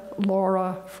daughter,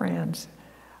 Laura Franz,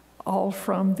 all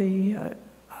from the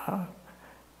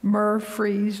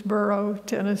Murfreesboro,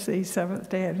 Tennessee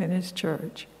Seventh-day Adventist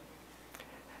Church.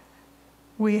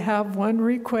 We have one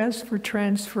request for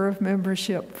transfer of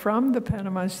membership from the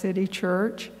Panama City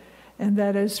Church, and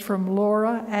that is from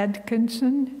Laura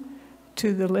Atkinson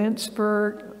to the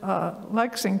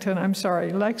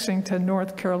Lexington,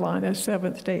 North Carolina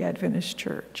Seventh-day Adventist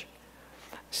Church.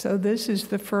 So this is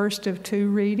the first of 2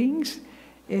 readings.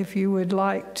 If you would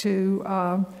like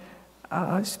to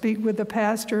speak with the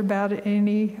pastor about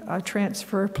any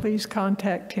transfer, please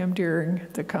contact him during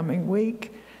the coming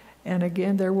week. And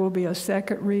again, there will be a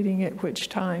second reading, at which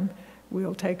time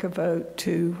we'll take a vote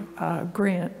to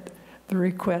grant the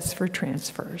request for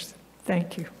transfers.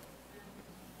 Thank you.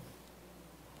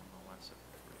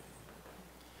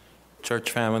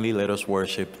 Church family, let us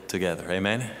worship together.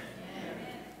 Amen.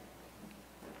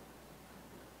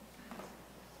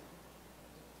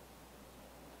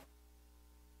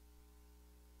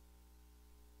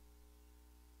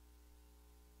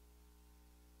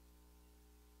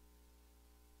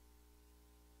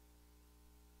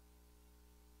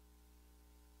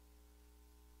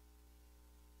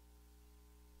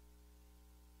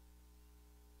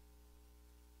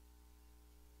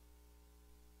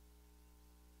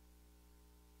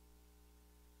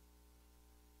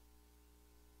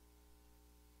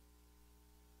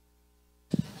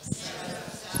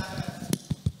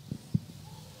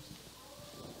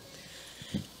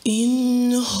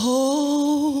 In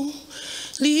holy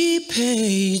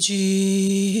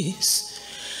pages,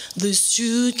 this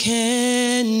truth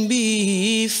can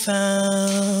be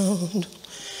found,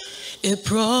 a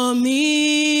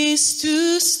promise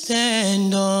to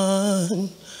stand on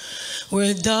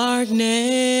where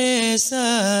darkness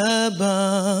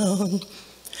abound.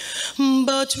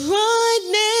 But right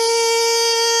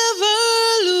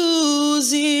never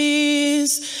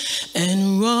loses,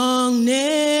 and wrong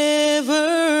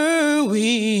never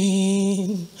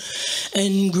wins,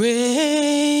 and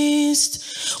grace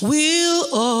will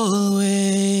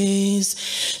always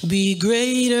be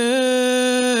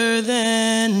greater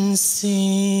than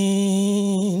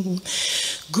sin.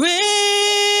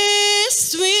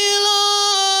 Grace will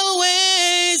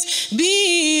always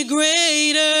be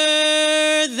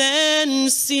greater than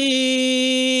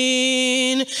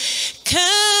sin.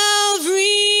 Calvary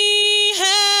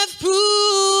have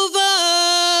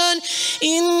proven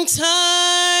in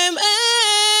time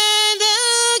and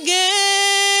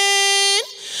again,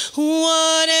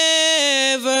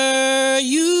 whatever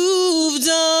you've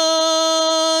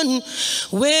done,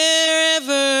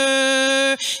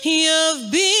 wherever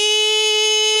you've been,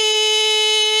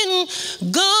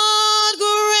 God's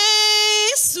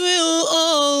grace will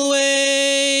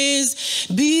always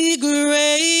be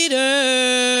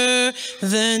greater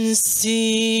than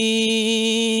sin.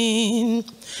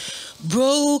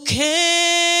 Broken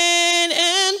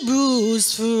and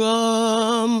bruised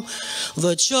from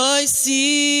the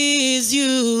choices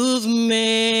you've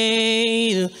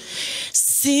made,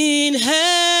 sin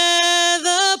had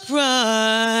the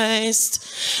price,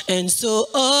 and so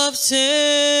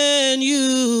often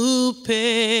you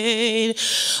paid.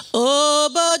 Oh,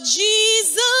 but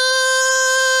Jesus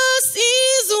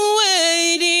is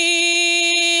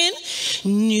waiting.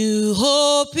 New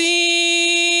hope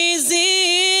is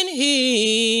in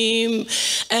him,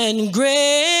 and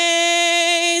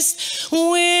grace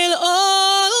will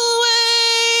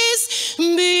always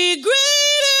be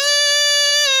greater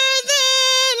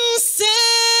than sin.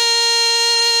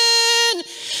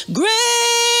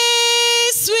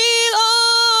 Grace will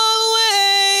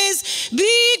always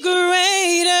be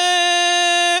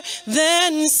greater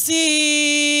than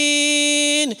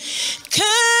sin.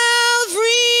 Calvary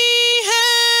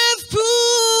have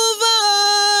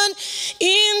proven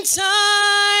in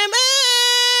time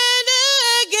and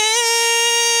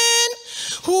again,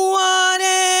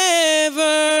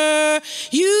 whatever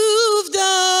you've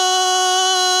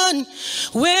done,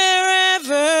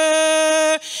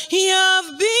 wherever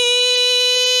you've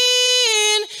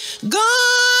been,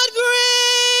 God's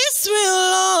grace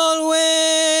will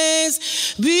always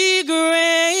be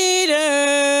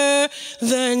greater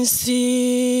than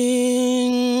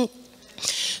sin.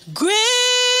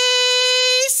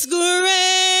 Grace,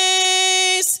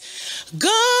 grace,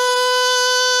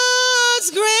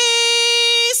 God's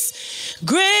grace,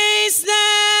 grace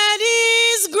that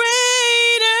is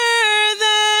greater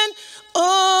than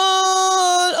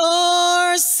all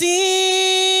our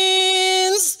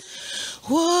sins.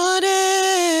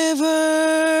 Whatever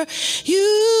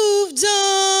you've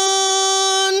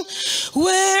done,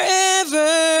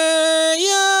 wherever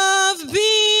you've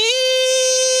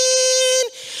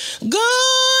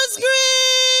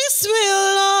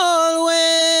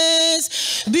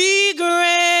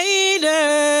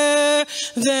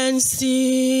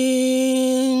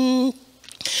sin.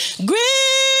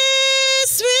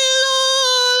 Grace will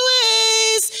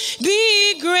always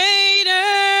be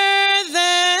greater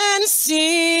than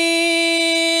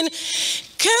sin.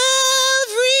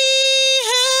 Calvary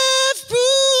have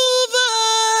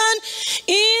proven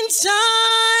in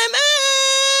time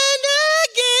and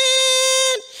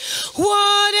again,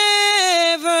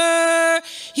 whatever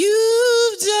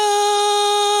you've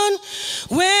done,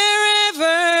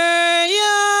 wherever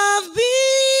you've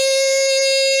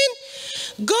been,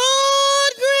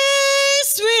 God's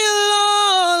grace will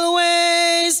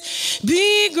always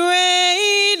be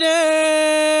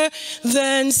greater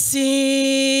than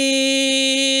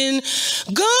sin.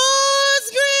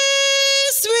 God's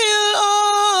grace will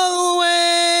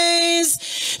always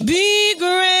be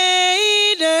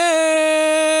greater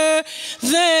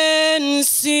than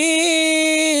sin.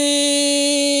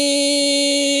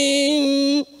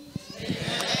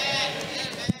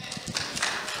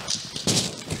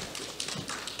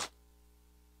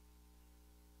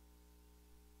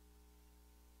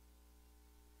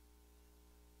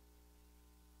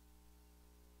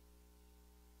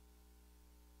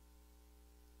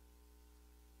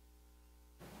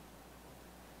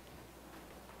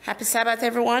 Happy Sabbath,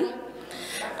 everyone.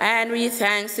 And we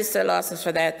thank Sister Lawson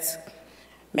for that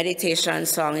meditation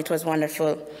song. It was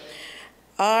wonderful.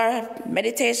 Our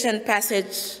meditation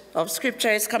passage of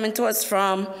scripture is coming to us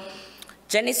from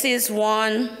Genesis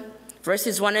 1,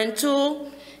 verses 1 and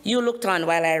 2. You looked on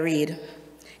while I read.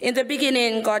 In the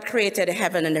beginning, God created the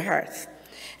heaven and the earth.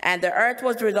 And the earth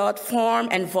was without form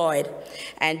and void,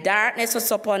 and darkness was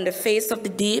upon the face of the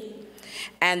deep,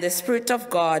 and the Spirit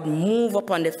of God moved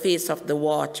upon the face of the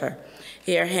water.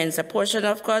 Here ends a portion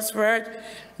of God's word.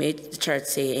 May the church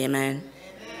say amen.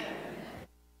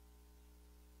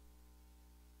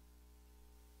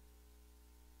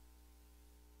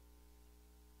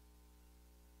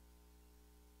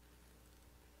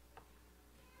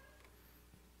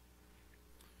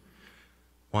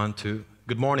 One, two.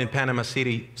 Good morning, Panama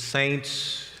City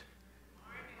Saints.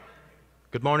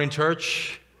 Good morning,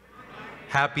 church.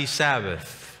 Happy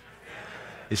Sabbath.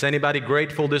 Is anybody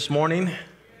grateful this morning?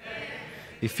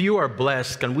 If you are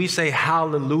blessed, can we say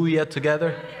hallelujah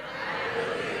together?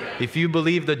 Hallelujah. If you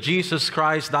believe that Jesus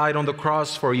Christ died on the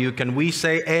cross for you, can we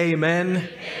say amen? Amen.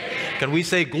 Can we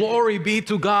say glory be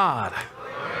to God?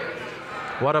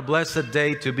 What a blessed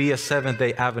day to be a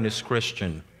Seventh-day Adventist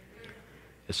Christian.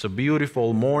 It's a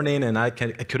beautiful morning, and I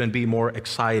couldn't be more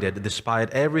excited. Despite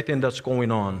everything that's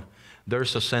going on,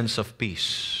 there's a sense of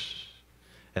peace.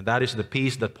 And that is the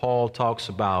peace that Paul talks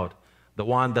about, the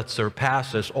one that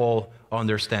surpasses all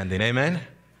understanding. Amen?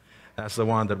 That's the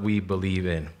one that we believe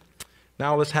in.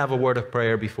 Now let's have a word of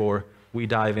prayer before we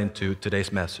dive into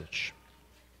today's message.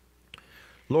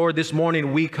 Lord, this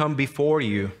morning we come before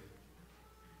you,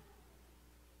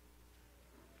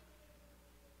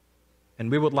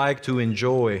 and we would like to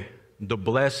enjoy the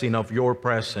blessing of your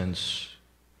presence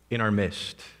in our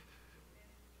midst.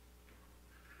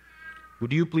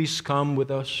 Would you please come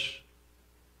with us?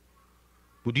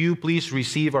 Would you please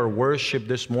receive our worship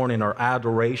this morning, our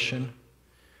adoration?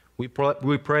 We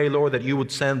pray, Lord, that you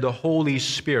would send the Holy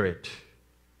Spirit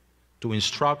to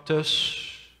instruct us,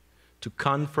 to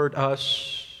comfort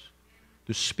us,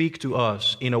 to speak to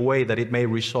us in a way that it may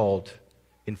result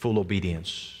in full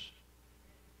obedience.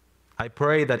 I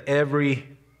pray that every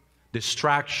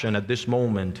distraction at this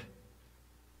moment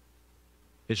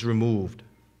is removed.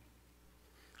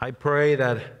 I pray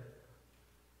that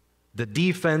the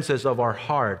defenses of our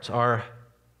hearts are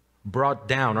brought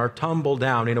down, are tumbled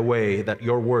down in a way that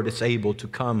your word is able to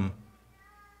come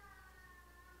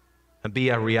and be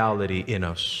a reality in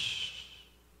us.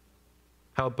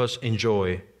 Help us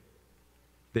enjoy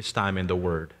this time in the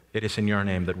word. It is in your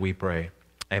name that we pray.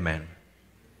 Amen.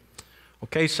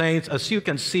 Okay, saints, as you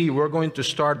can see, we're going to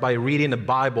start by reading a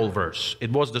Bible verse.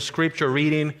 It was the scripture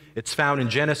reading. It's found in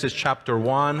Genesis chapter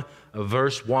 1,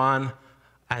 verse 1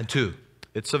 and 2.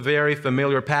 It's a very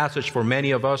familiar passage for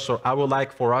many of us, so I would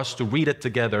like for us to read it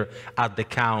together at the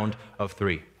count of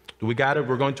 3. Do we got it?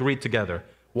 We're going to read together.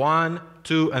 1,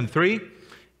 2, and 3.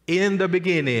 In the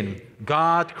beginning,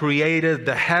 God created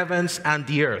the heavens and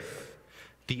the earth.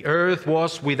 The earth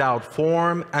was without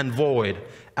form and void,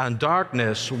 and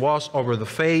darkness was over the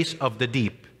face of the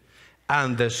deep.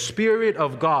 And the Spirit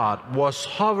of God was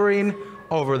hovering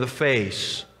over the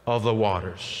face of the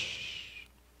waters.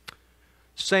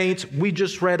 Saints, we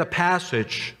just read a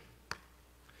passage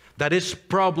that is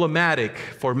problematic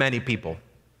for many people.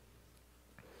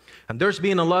 And there's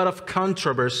been a lot of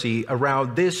controversy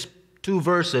around these two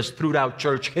verses throughout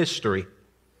church history.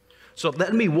 So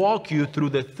let me walk you through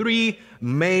the three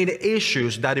main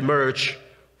issues that emerge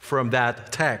from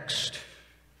that text.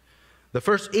 The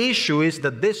first issue is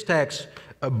that this text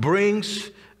brings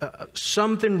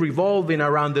something revolving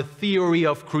around the theory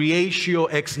of creatio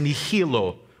ex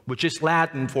nihilo, which is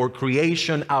Latin for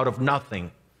creation out of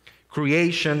nothing.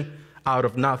 Creation out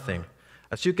of nothing.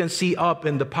 As you can see up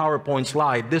in the PowerPoint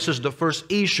slide, this is the first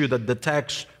issue that the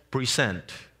text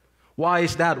presents. Why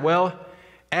is that? Well,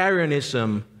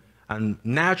 Arianism and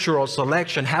natural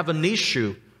selection have an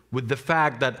issue with the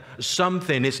fact that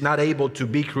something is not able to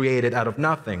be created out of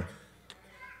nothing.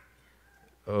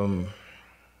 The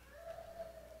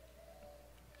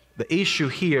issue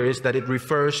here is that it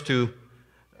refers to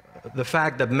the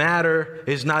fact that matter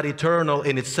is not eternal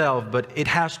in itself, but it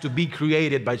has to be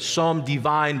created by some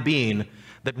divine being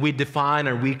that we define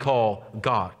and we call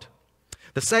God.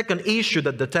 The second issue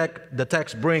that the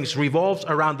text brings revolves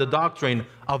around the doctrine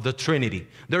of the Trinity.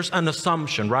 There's an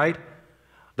assumption, right?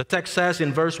 The text says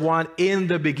in verse 1, in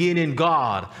the beginning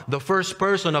God, the first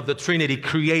person of the Trinity,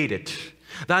 created.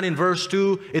 Then in verse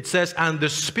 2, it says, and the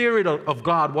Spirit of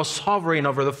God was hovering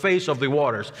over the face of the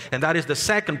waters. And that is the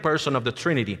second person of the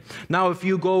Trinity. Now, if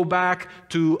you go back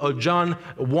to John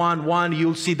 1:1,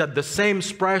 you'll see that the same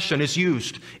expression is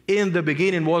used. In the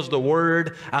beginning was the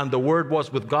Word, and the Word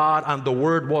was with God, and the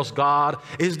Word was God.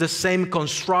 It's the same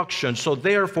construction. So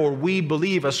therefore, we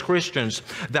believe as Christians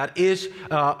that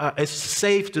it's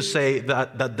safe to say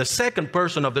that the second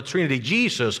person of the Trinity,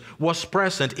 Jesus, was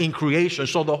present in creation.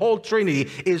 So the whole Trinity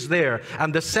is there.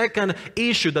 And the second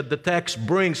issue that the text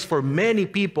brings for many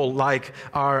people, like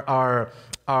our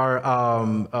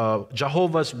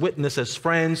Jehovah's Witnesses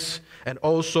friends and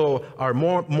also our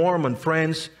Mormon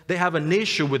friends, they have an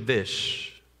issue with this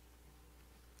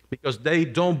because they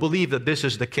don't believe that this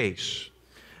is the case.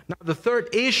 Now, the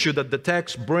third issue that the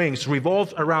text brings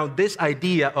revolves around this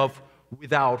idea of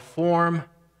without form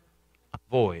and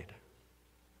void.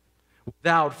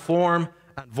 Without form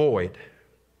and void.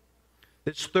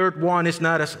 This third one is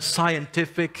not as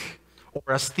scientific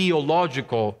or as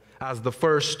theological as the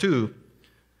first two,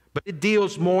 but it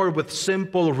deals more with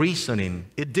simple reasoning.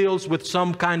 It deals with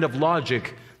some kind of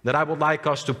logic that I would like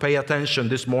us to pay attention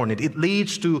this morning. It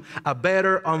leads to a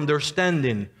better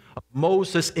understanding of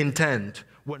Moses' intent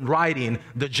when writing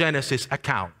the Genesis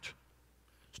account.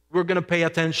 So we're going to pay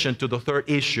attention to the third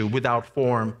issue, without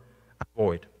form and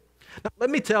void. Now, let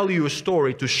me tell you a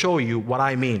story to show you what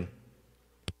I mean.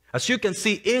 As you can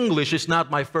see, English is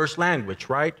not my first language,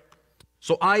 right?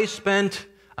 So I spent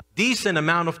a decent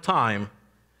amount of time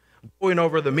going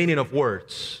over the meaning of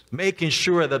words, making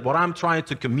sure that what I'm trying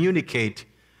to communicate,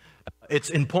 it's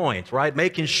in point, right?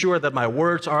 Making sure that my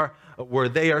words are where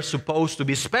they are supposed to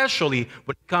be, especially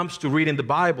when it comes to reading the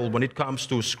Bible, when it comes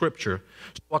to Scripture.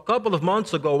 So a couple of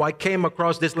months ago, I came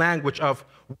across this language of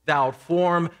without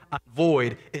form and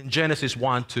void in Genesis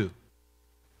 1:2.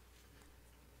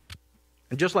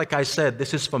 And just like I said,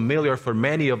 this is familiar for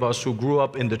many of us who grew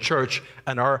up in the church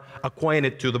and are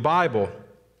acquainted to the Bible.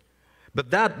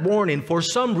 But that morning, for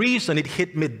some reason, it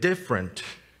hit me different.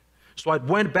 So I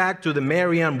went back to the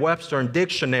Merriam-Webster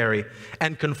dictionary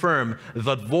and confirmed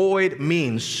that void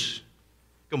means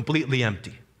completely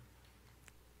empty.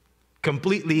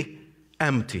 Completely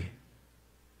empty.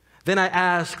 Then I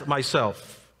asked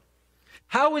myself,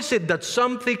 how is it that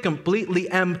something completely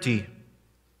empty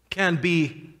can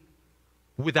be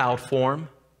without form?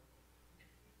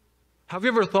 Have you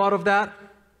ever thought of that?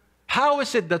 How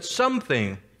is it that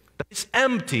something that is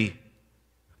empty,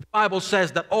 the Bible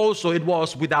says that also it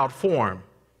was without form?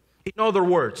 In other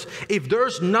words, if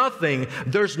there's nothing,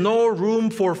 there's no room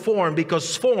for form,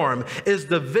 because form is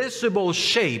the visible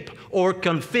shape or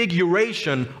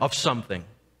configuration of something.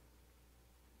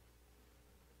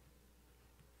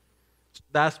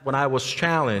 That's when I was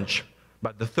challenged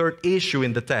by the third issue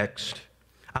in the text,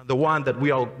 and the one that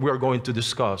we are going to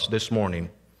discuss this morning.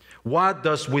 What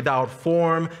does without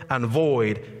form and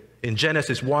void in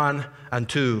Genesis 1 and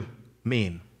 2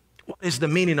 mean? What is the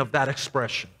meaning of that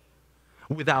expression?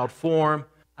 Without form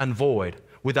and void.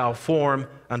 Without form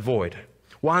and void.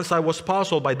 Once I was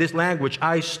puzzled by this language,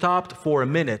 I stopped for a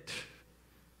minute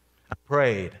and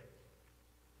prayed.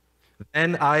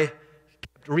 Then I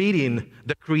reading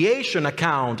the creation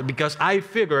account because I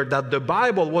figured that the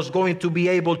Bible was going to be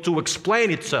able to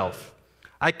explain itself.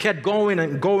 I kept going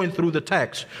and going through the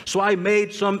text. So I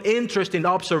made some interesting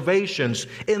observations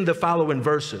in the following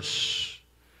verses.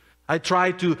 I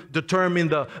tried to determine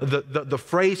the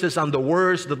phrases and the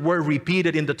words that were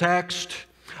repeated in the text.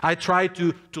 I tried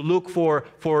to look for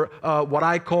what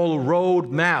I call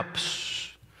road maps.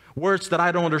 Words that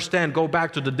I don't understand, go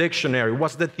back to the dictionary.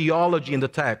 What's the theology in the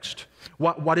text?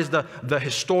 What is the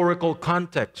historical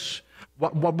context?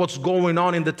 What's going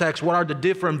on in the text? What are the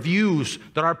different views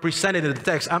that are presented in the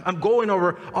text? I'm going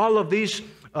over all of these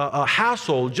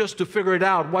hassle just to figure it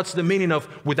out. What's the meaning of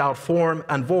without form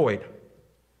and void?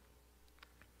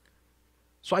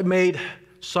 So I made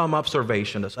some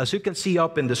observations. As you can see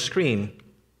up in the screen,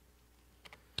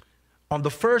 on the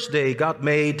first day, God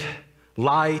made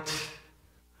light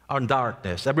and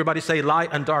darkness. Everybody say light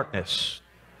and darkness.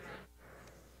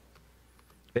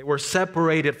 They were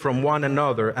separated from one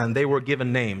another and they were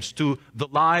given names. To the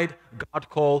light, God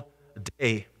called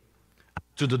day.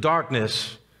 To the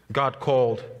darkness, God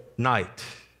called night.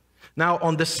 Now,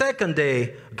 on the second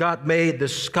day, God made the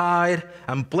sky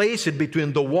and placed it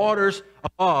between the waters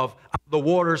above and the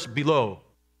waters below.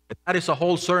 That is a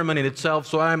whole sermon in itself,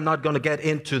 so I'm not going to get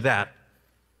into that.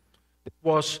 It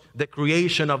was the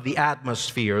creation of the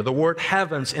atmosphere. The word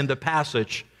heavens in the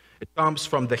passage, it comes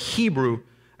from the Hebrew,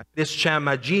 this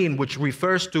chamagin, which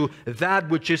refers to that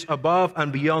which is above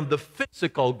and beyond the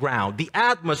physical ground. The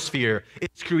atmosphere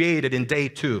is created in day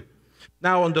 2.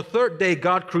 Now, on the third day,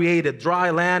 God created dry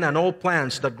land and all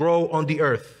plants that grow on the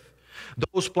earth.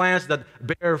 Those plants that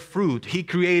bear fruit, He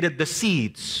created the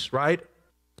seeds, right?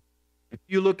 If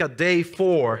you look at day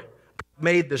 4, God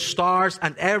made the stars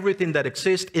and everything that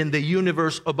exists in the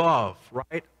universe above,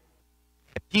 right?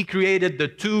 He created the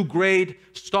 2 great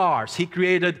stars. He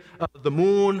created the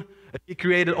moon. He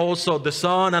created also the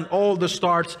sun and all the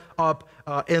stars up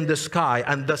in the sky.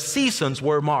 And the seasons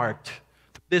were marked.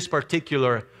 This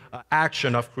particular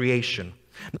action of creation.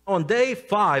 Now, on day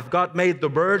 5, God made the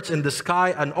birds in the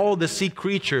sky and all the sea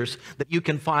creatures that you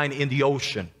can find in the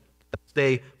ocean. That's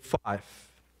day 5.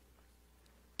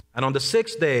 And on the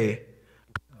 6th day,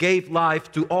 God gave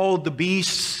life to all the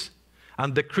beasts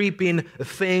and the creeping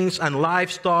things and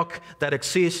livestock that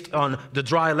exist on the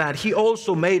dry land. He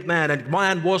also made man, and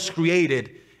man was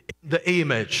created in the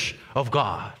image of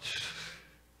God.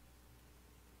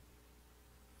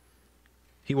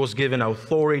 He was given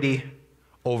authority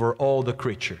over all the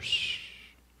creatures.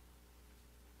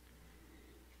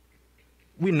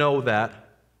 We know that.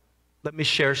 Let me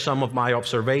share some of my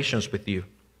observations with you.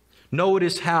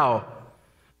 Notice how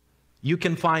you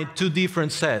can find 2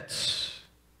 different sets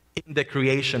in the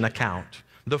creation account.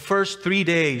 The first 3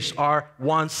 days are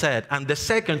one set, and the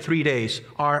second 3 days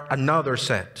are another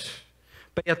set.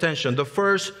 Pay attention. The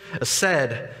first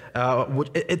set,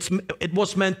 it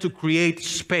was meant to create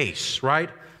space, right?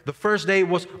 The first day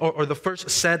was, or the first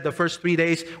set, the first 3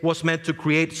 days was meant to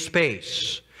create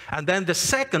space. And then the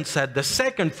second set, the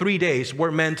second 3 days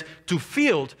were meant to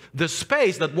fill the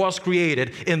space that was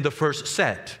created in the first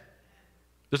set.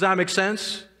 Does that make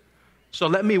sense? So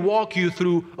let me walk you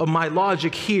through my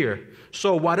logic here.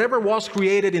 So whatever was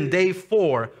created in day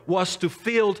 4 was to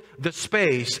fill the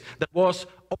space that was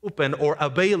open or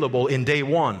available in day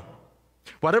 1.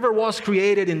 Whatever was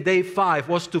created in day 5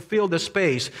 was to fill the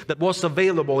space that was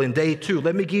available in day 2.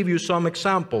 Let me give you some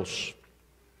examples.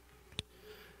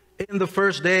 In the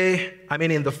fourth day,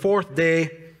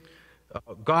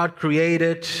 God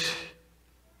created.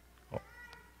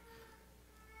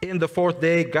 In the 4th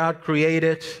day, God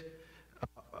created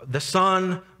the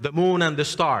sun, the moon, and the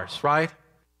stars, right?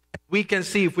 We can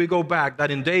see, if we go back,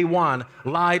 that in day 1,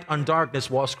 light and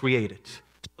darkness was created.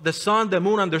 So the sun, the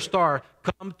moon, and the star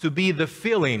come to be the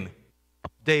filling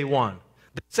of day 1.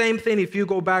 The same thing if you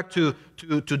go back to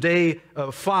day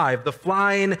 5. The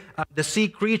flying, the sea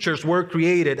creatures were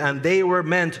created, and they were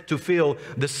meant to fill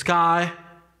the sky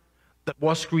that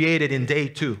was created in day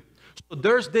 2. So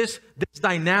there's this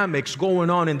dynamics going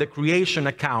on in the creation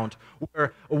account,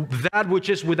 where that which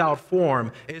is without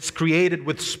form is created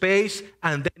with space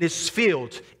and then is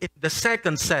filled in the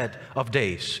second set of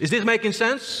days. Is this making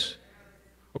sense?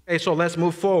 Okay, so let's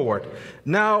move forward.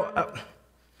 Now,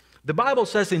 the Bible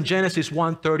says in Genesis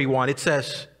 1:31, it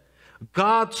says,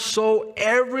 God saw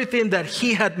everything that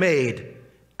He had made,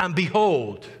 and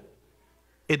behold,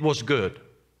 it was good.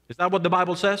 Is that what the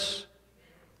Bible says?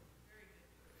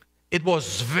 It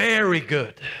was very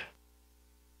good.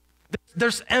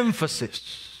 There's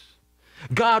emphasis.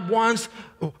 God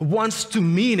wants to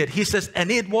mean it. He says,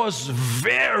 and it was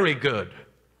very good.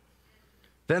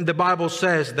 Then the Bible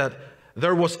says that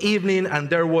there was evening and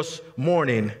there was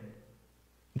morning,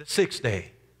 the 6th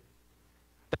day.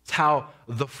 That's how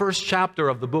the first chapter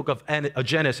of the book of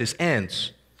Genesis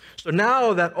ends. So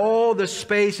now that all the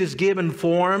space is given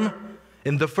form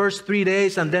in the first 3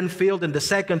 days and then filled in the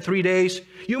second 3 days,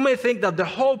 you may think that the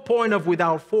whole point of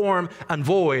without form and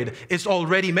void is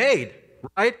already made,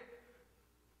 right?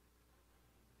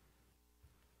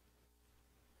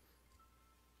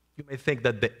 You may think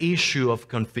that the issue of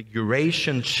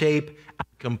configuration, shape, and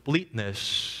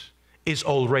completeness is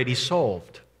already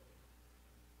solved.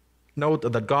 Note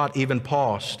that God even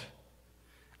paused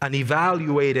and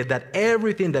evaluated that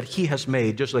everything that he has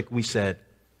made, just like we said,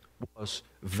 was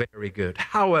very good.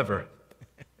 However,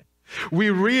 we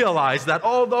realize that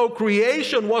although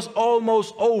creation was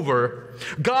almost over,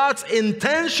 God's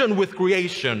intention with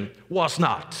creation was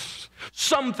not.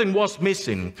 Something was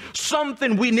missing,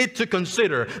 something we need to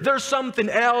consider. There's something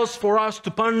else for us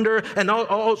to ponder and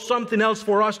something else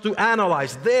for us to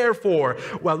analyze. Therefore,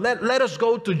 well, let us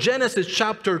go to Genesis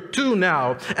chapter 2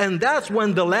 now, and that's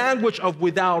when the language of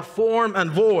without form and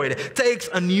void takes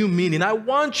a new meaning. I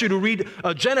want you to read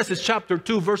Genesis chapter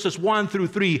 2 verses 1 through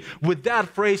 3 with that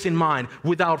phrase in mind,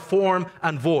 without form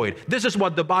and void. This is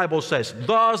what the Bible says.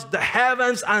 Thus the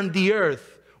heavens and the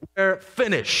earth were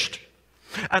finished,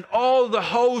 and all the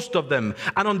host of them.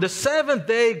 And on the seventh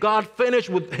day, God finished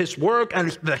with his work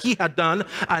and that he had done,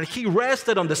 and he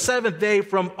rested on the seventh day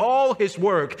from all his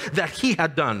work that he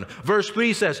had done. Verse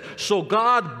 3 says, so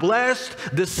God blessed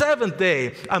the seventh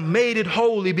day and made it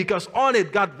holy, because on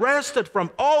it God rested from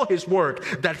all his work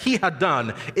that he had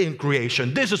done in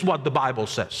creation. This is what the Bible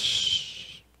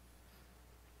says.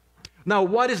 Now,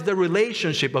 what is the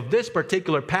relationship of this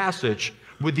particular passage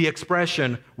with the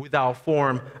expression without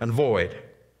form and void?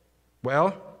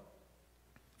 Well,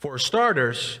 for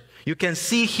starters, you can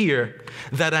see here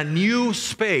that a new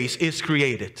space is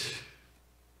created.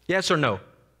 Yes or no?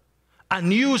 A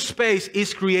new space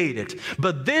is created,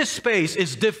 but this space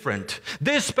is different.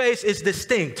 This space is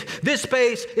distinct. This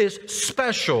space is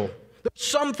special. There's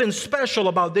something special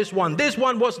about this one. This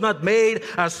one was not made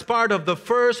as part of the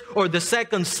first or the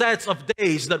second sets of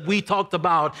days that we talked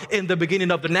about in the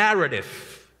beginning of the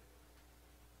narrative.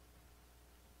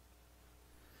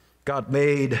 God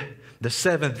made the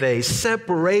seventh day,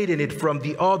 separating it from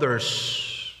the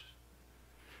others,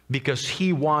 because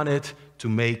he wanted to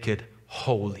make it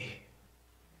holy.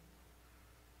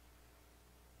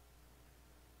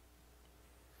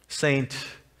 Saint,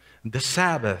 the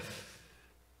Sabbath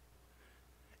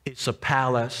is a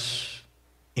palace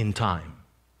in time.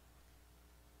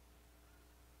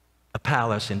 A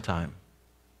palace in time.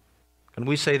 Can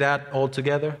we say that all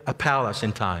together? A palace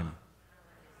in time.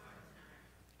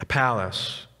 A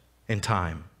palace in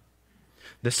time.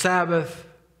 The Sabbath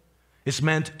is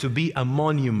meant to be a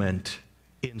monument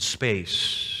in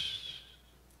space.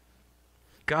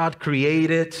 God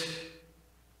created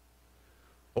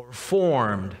or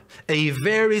formed a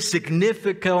very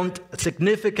significant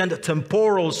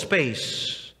temporal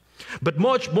space. But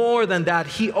much more than that,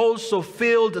 he also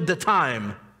filled the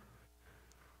time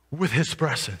with his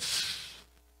presence.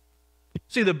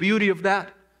 See the beauty of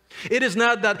that? It is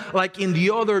not that like in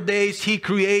the other days he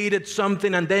created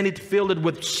something and then it filled it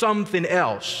with something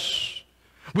else.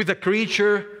 With a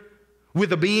creature,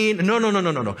 with a being.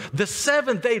 No. The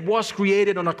seventh day was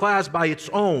created on a class by its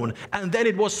own, and then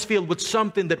it was filled with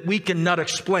something that we cannot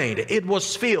explain. It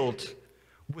was filled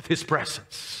with his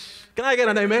presence. Can I get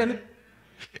an amen?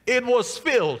 It was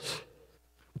filled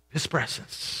with his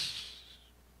presence.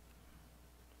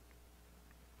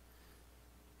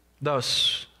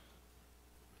 Thus,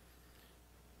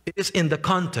 it is in the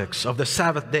context of the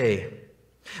Sabbath day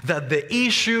that the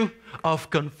issue of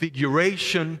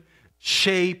configuration,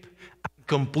 shape, and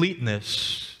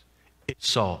completeness is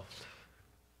solved.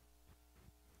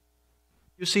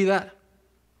 You see that?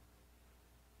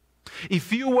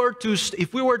 If we were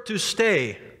to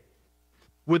stay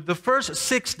with the first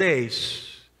 6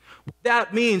 days, what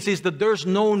that means is that there's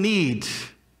no need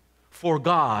for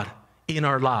God in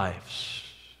our lives.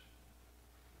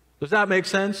 Does that make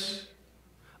sense?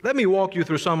 Let me walk you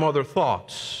through some other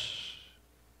thoughts.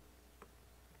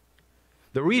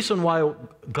 The reason why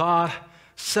God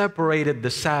separated the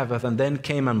Sabbath and then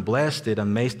came and blessed it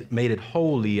and made it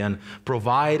holy and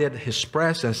provided his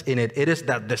presence in it, it is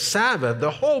that the Sabbath,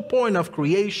 the whole point of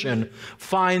creation,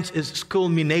 finds its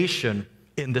culmination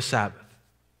in the Sabbath.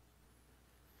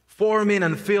 Forming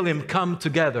and filling come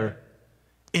together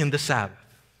in the Sabbath.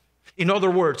 In other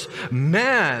words,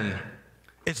 man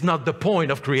is not the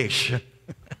point of creation.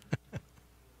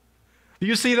 Do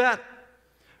you see that?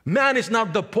 Man is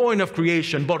not the point of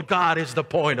creation, but God is the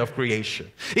point of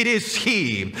creation. It is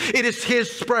He. It is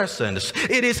His presence.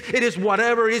 It is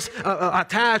whatever is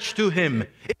attached to Him.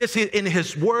 It is in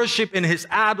His worship, in His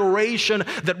adoration,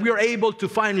 that we are able to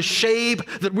find shape,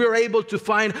 that we are able to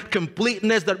find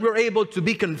completeness, that we are able to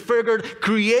be configured.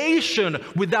 Creation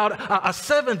without a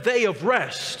seventh day of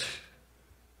rest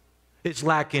is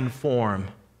lacking form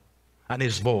and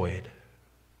is void.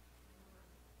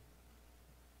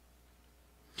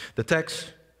 The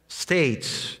text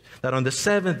states that on the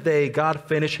seventh day, God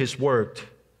finished his work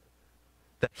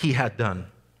that he had done.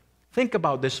 Think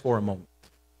about this for a moment.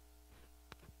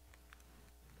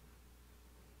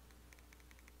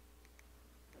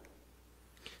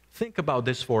 Think about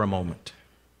this for a moment.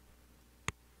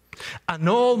 An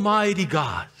almighty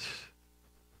God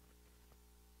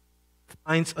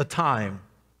finds a time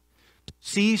to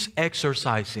cease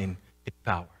exercising its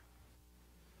power.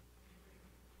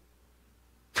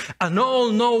 An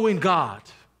all-knowing God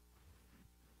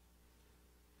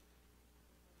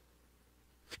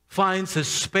finds a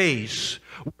space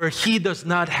where he does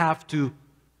not have to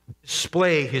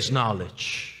display his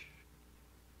knowledge.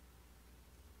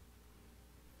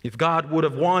 If God would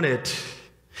have wanted,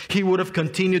 he would have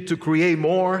continued to create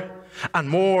more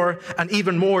and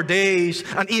even more days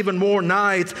and even more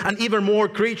nights and even more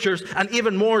creatures and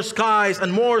even more skies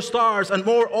and more stars and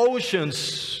more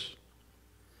oceans.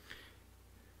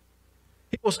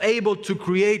 He was able to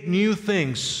create new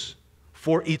things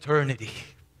for eternity.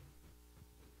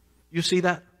 You see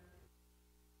that?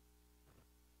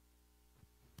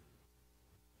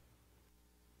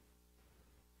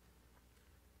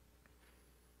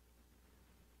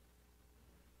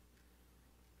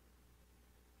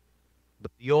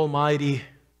 But the Almighty,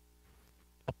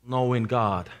 all-knowing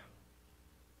God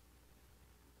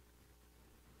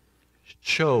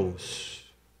chose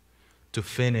to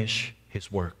finish his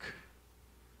work.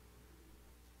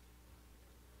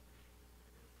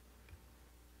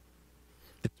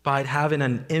 Despite having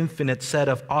an infinite set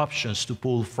of options to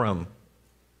pull from,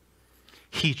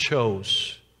 he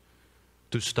chose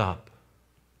to stop.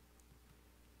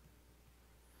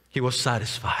 He was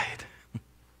satisfied.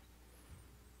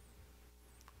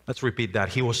 Let's repeat that.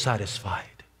 He was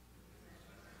satisfied.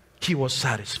 He was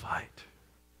satisfied.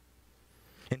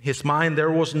 In his mind,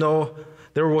 there was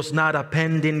not a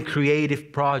pending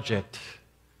creative project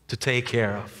to take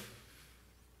care of.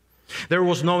 There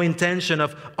was no intention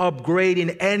of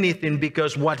upgrading anything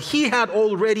because what he had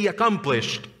already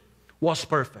accomplished was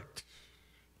perfect.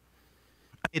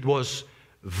 It was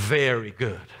very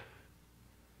good.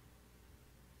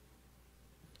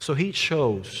 So he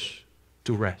chose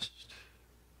to rest.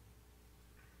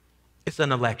 It's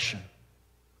an election.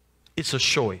 It's a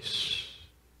choice.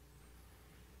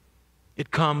 It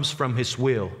comes from his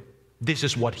will. This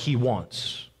is what he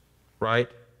wants, right?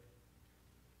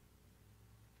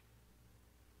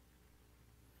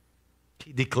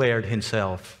 He declared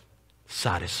himself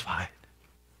satisfied.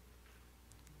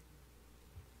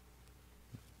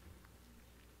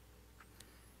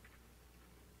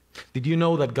 Did you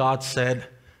know that God set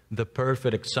the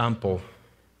perfect example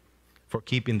for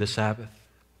keeping the Sabbath?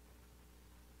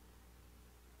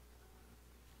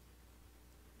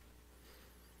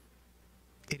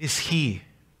 It is he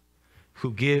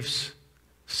who gives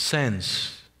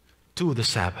sense to the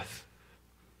Sabbath.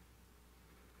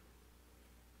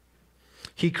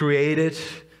 He created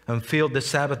and filled the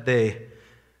Sabbath day,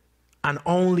 and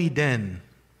only then,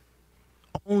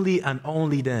 only and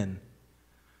only then,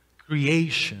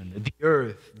 creation, the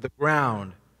earth, the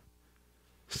ground,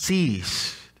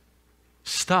 ceased,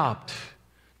 stopped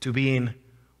to being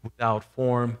without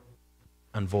form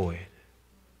and void.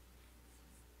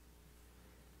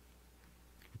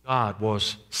 God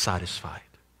was satisfied.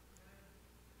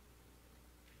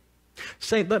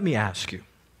 Saint, let me ask you.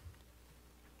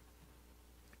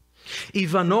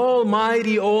 If an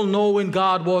almighty, all-knowing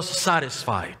God was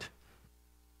satisfied,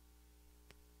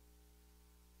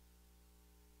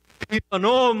 if an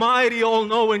almighty,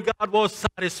 all-knowing God was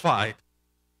satisfied,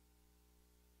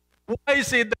 why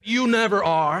is it that you never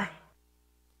are?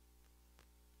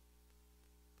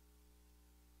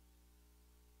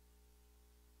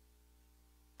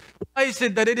 Why is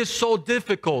it that it is so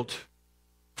difficult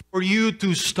for you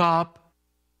to stop?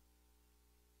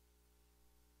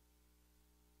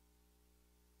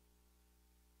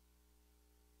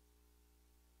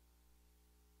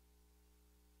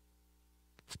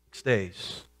 Six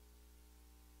days.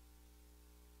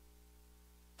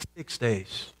 6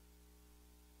 days.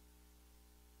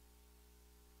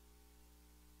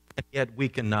 And yet we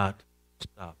cannot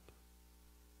stop.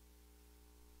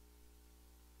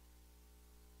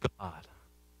 God,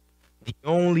 the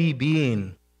only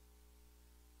being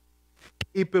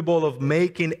capable of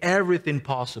making everything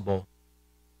possible,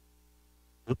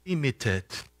 limited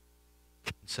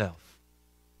himself.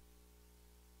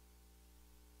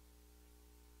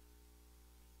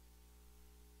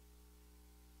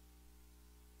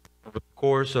 Over the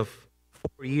course of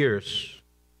 4 years,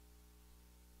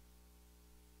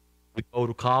 we go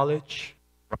to college,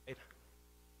 right?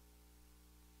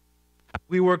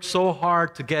 We work so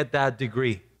hard to get that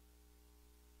degree.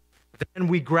 Then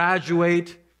we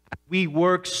graduate. We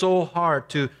work so hard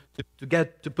to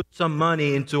to put some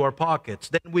money into our pockets.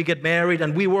 Then we get married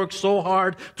and we work so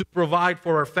hard to provide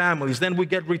for our families. Then we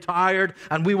get retired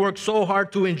and we work so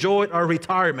hard to enjoy our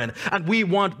retirement. And we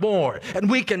want more, and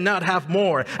we cannot have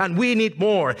more, and we need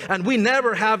more, and we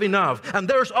never have enough. And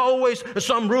there's always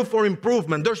some room for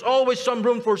improvement. There's always some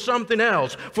room for something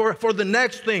else, for the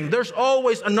next thing. There's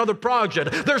always another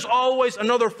project. There's always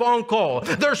another phone call.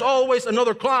 There's always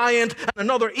another client and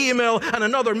another email and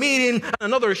another meeting and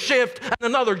another shift and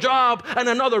another job and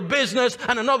another business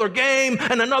and another game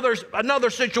and another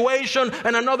situation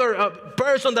and another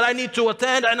person that I need to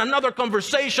attend and another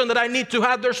conversation that I need to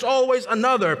have. There's always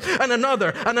another and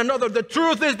another and another. The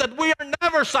truth is that we are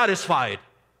never satisfied.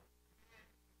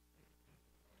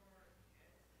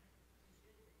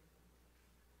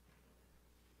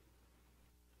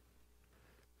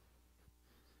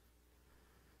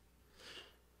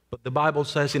 But the Bible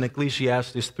says in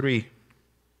Ecclesiastes 3,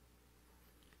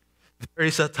 there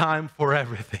is a time for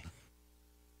everything.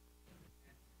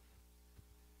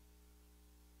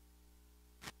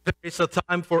 There is a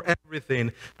time for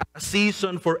everything, a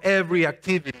season for every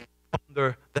activity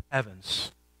under the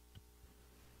heavens.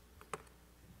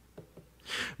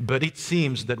 But it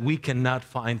seems that we cannot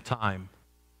find time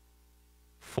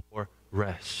for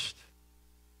rest.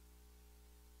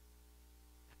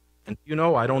 And you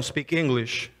know, I don't speak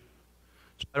English,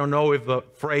 so I don't know if the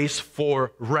phrase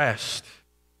for rest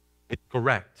is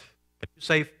correct. If you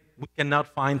say we cannot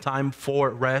find time for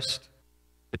rest,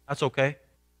 that's okay?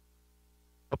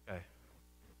 Okay.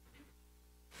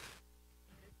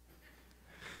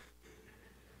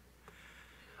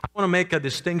 I want to make a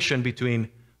distinction between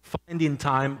finding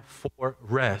time for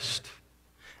rest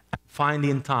and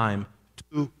finding time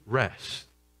to rest.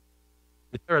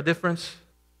 Is there a difference?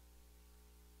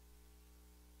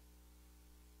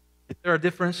 Is there a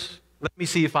difference? Let me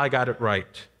see if I got it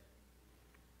right.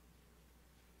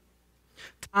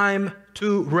 Time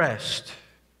to rest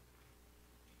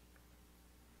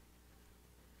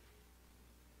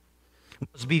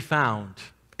must be found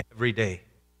every day.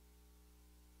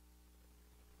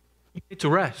 You need to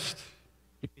rest.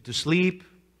 You need to sleep.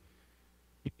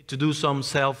 You need to do some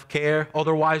self-care.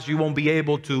 Otherwise, you won't be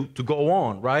able to go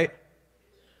on, right?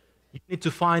 You need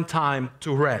to find time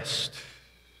to rest.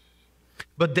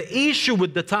 But the issue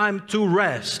with the time to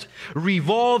rest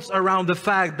revolves around the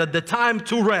fact that the time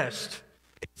to rest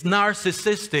is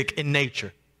narcissistic in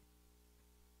nature.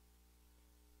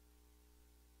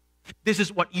 This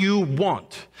is what you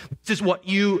want. This is what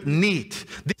you need.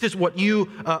 This is what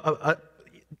you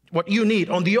need.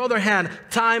 On the other hand,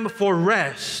 time for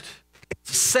rest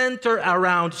is centered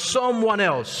around someone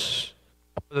else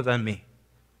other than me.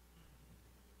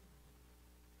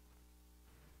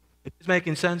 Is this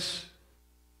making sense?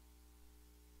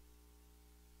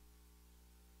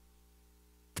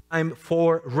 Time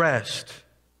for rest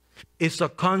is a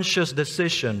conscious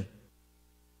decision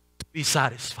to be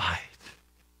satisfied.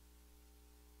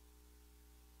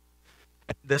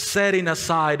 The setting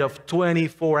aside of a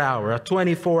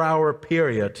 24-hour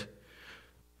period,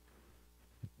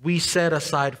 we set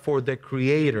aside for the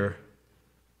Creator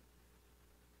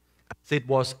as it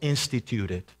was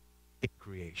instituted in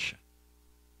creation.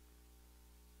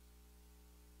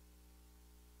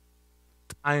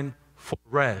 Time for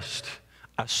rest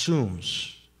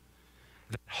assumes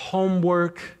that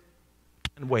homework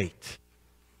can wait.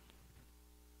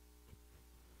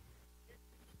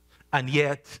 And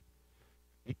yet,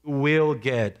 you will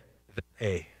get the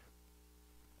A.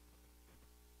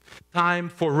 Time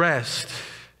for rest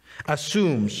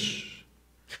assumes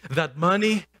that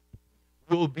money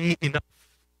will be enough.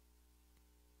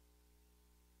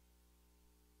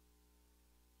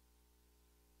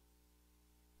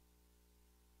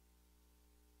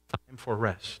 Time for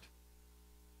rest.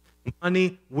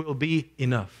 Money will be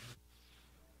enough.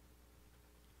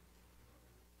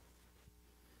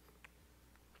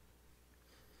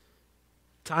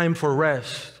 Time for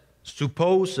rest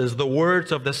supposes the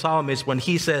words of the psalmist when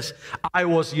he says, I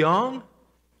was young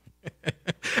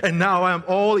and now I am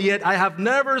old, yet I have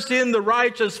never seen the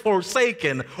righteous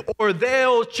forsaken or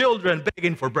their children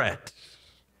begging for bread.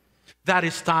 That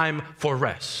is time for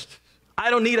rest. I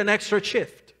don't need an extra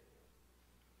shift.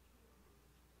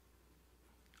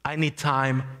 I need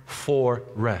time for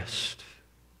rest.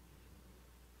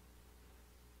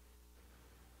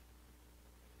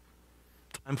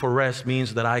 Time for rest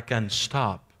means that I can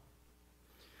stop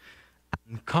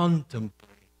and contemplate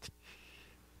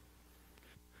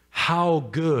how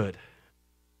good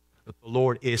the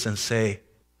Lord is and say,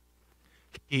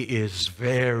 He is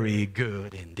very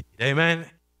good indeed. Amen?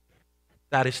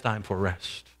 That is time for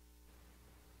rest.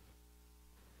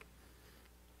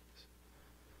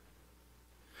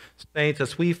 Saints,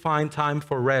 as we find time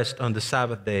for rest on the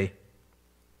Sabbath day,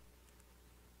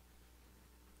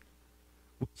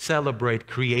 we celebrate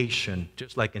creation,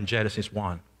 just like in Genesis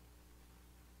 1.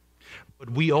 But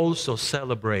we also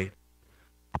celebrate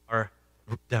our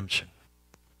redemption.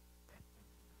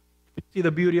 You see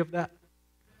the beauty of that?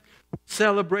 We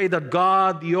celebrate that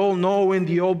God, the all-knowing,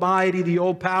 the almighty, the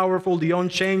all-powerful, the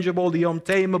unchangeable, the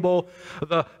untamable,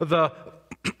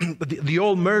 the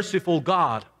all-merciful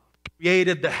God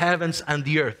created the heavens and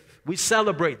the earth. We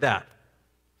celebrate that.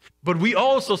 But we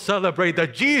also celebrate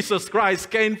that Jesus Christ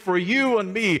came for you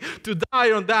and me to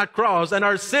die on that cross, and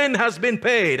our sin has been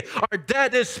paid. Our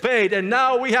debt is paid, and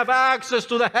now we have access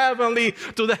to the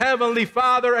heavenly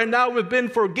Father, and now we've been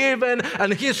forgiven,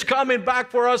 and He's coming back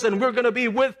for us, and we're going to be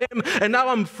with Him. And now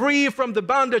I'm free from the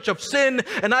bondage of sin,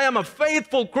 and I am a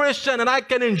faithful Christian, and I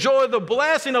can enjoy the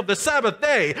blessing of the Sabbath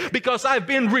day because I've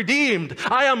been redeemed.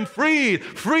 I am freed,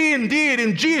 free indeed,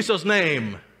 in Jesus'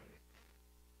 name.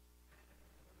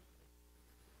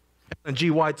 And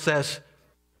G. White says,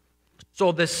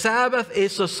 so the Sabbath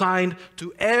is assigned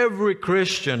to every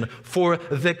Christian for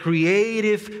the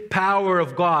creative power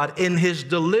of God in His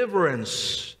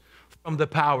deliverance from the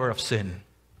power of sin.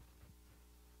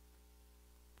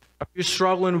 Are you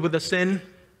struggling with the sin?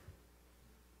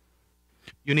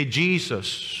 You need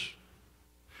Jesus,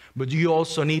 but you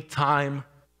also need time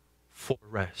for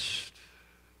rest.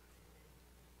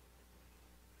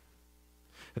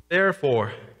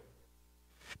 Therefore,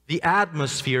 the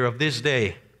atmosphere of this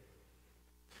day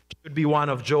should be one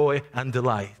of joy and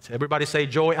delight. Everybody say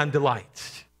joy and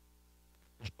delight.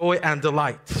 Joy and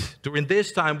delight. During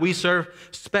this time, we serve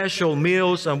special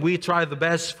meals and we try the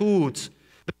best foods.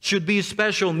 There should be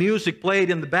special music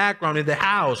played in the background in the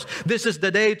house. This is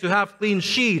the day to have clean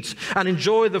sheets and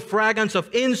enjoy the fragrance of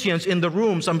incense in the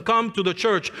rooms and come to the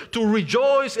church to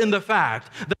rejoice in the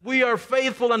fact that we are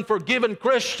faithful and forgiven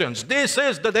Christians. This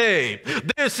is the day.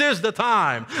 This is the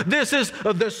time. This is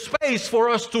the space for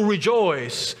us to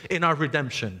rejoice in our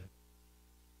redemption.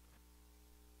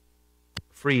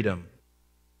 Freedom.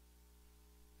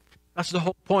 That's the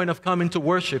whole point of coming to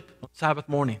worship on Sabbath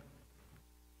morning.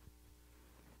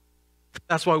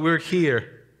 That's why we're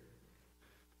here,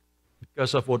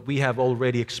 because of what we have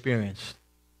already experienced.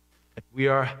 We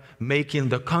are making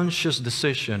the conscious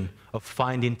decision of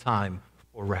finding time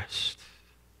for rest.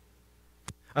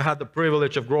 I had the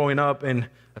privilege of growing up in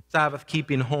a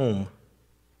Sabbath-keeping home.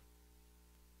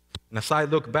 And as I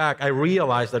look back, I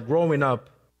realized that growing up,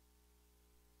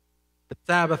 the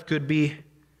Sabbath could be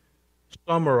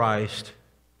summarized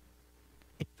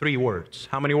in 3 words.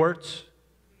 How many words?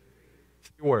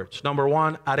 3 words. Number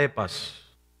 1, arepas.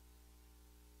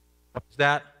 What's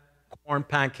that? Corn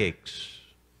pancakes.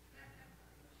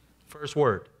 First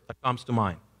word that comes to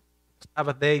mind.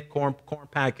 Sabbath day, corn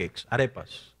pancakes,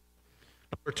 arepas.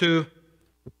 Number 2,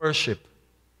 worship.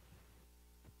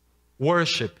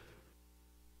 Worship.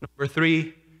 Number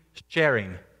 3,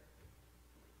 sharing.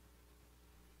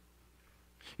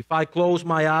 If I close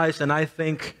my eyes and I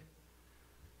think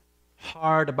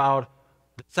hard about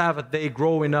the Sabbath day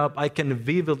growing up, I can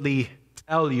vividly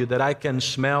tell you that I can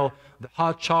smell the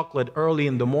hot chocolate early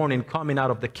in the morning coming out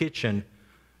of the kitchen,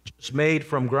 just made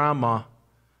from grandma.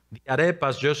 The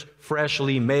arepas just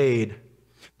freshly made.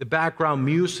 The background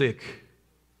music,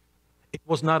 it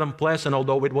was not unpleasant,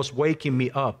 although it was waking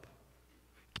me up.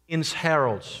 King's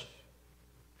heralds,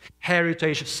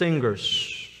 heritage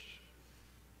singers,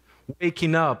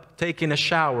 waking up, taking a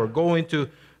shower, going to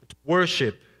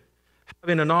worship,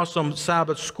 having an awesome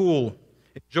Sabbath school,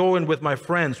 enjoying with my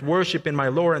friends, worshiping my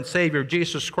Lord and Savior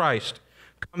Jesus Christ,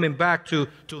 coming back to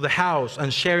the house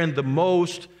and sharing the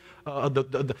most,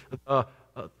 the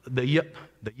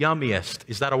yummiest,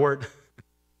 is that a word?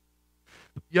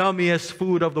 Yummiest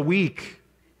food of the week.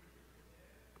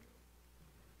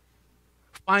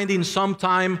 Finding some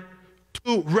time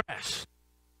to rest.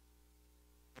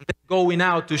 And then going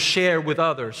out to share with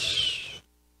others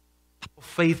how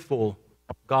faithful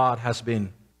God has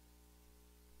been.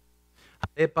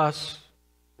 Arepas,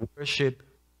 worship,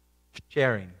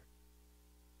 sharing.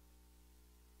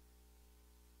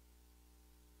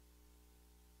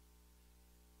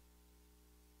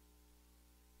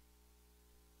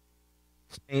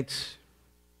 Saints,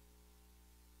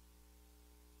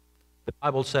 the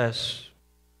Bible says,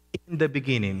 in the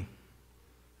beginning,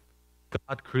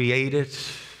 God created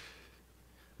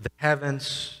the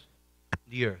heavens and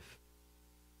the earth.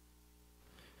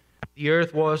 The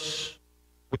earth was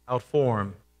without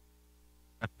form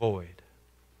and void.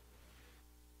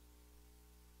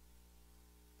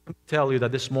 Let me tell you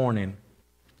that this morning,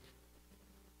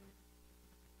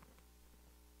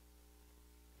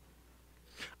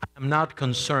 I'm not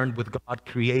concerned with God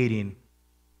creating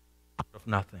out of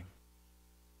nothing.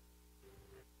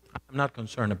 I'm not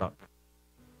concerned about that.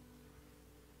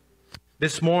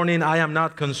 This morning, I am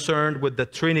not concerned with the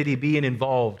Trinity being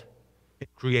involved in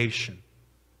creation.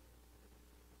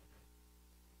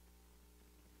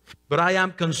 But I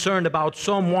am concerned about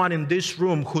someone in this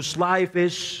room whose life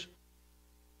is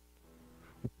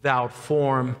without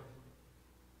form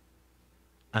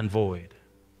and void.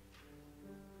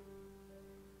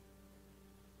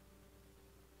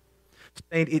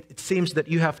 Saint, it seems that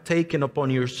you have taken upon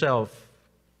yourself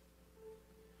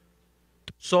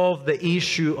to solve the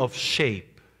issue of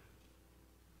shape.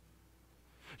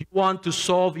 You want to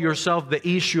solve yourself the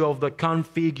issue of the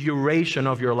configuration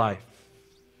of your life.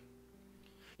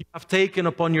 You have taken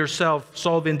upon yourself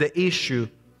solving the issue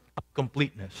of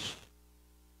completeness.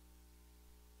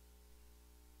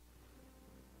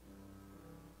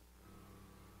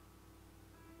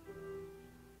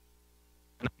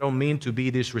 And I don't mean to be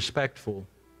disrespectful,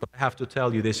 but I have to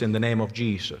tell you this in the name of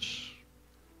Jesus.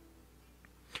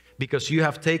 Because you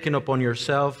have taken upon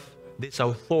yourself this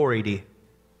authority.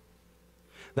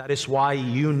 That is why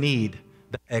you need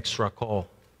the extra call.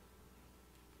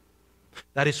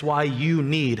 That is why you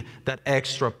need that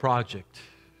extra project.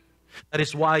 That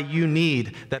is why you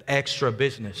need that extra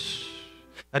business.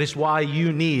 That is why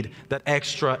you need that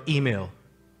extra email.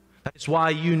 That is why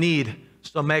you need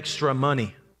some extra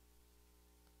money.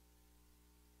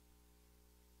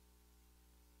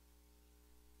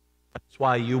 That's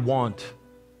why you want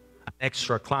an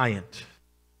extra client.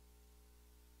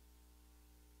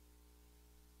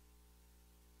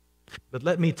 But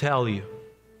let me tell you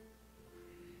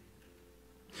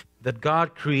that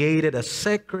God created a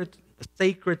sacred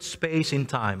space in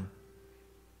time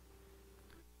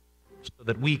so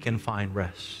that we can find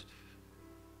rest.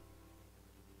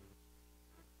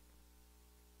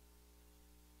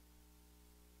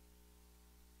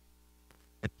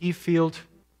 And He filled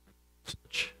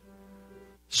such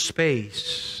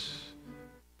space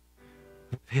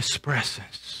with His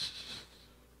presence,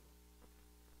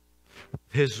 with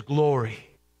His glory.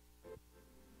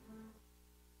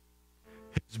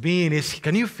 His being is,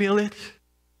 can you feel it?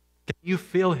 Can you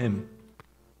feel Him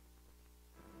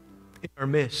in our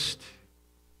midst,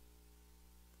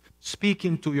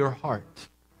 speaking to your heart,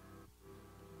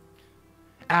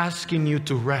 asking you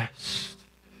to rest,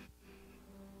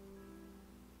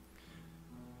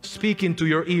 speaking to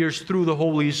your ears through the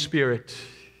Holy Spirit?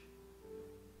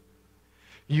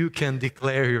 You can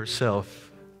declare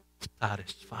yourself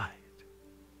satisfied.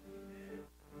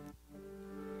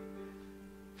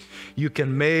 You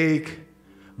can make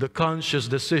the conscious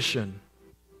decision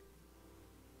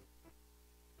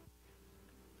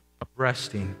of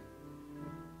resting.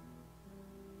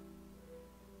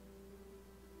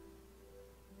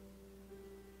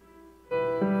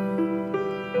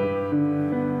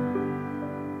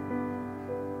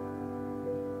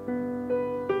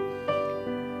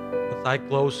 As I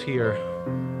close here, I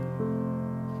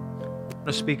want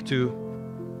to speak to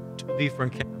two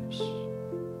different camps.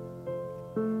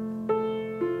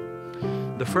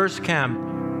 The first camp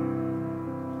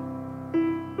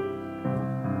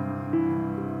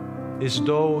is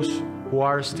those who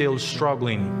are still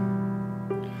struggling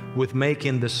with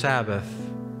making the Sabbath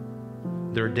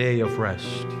their day of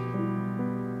rest.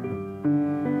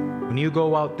 When you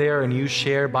go out there and you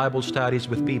share Bible studies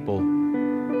with people,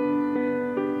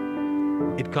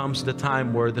 it comes the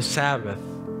time where the Sabbath,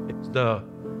 it's the,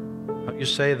 how you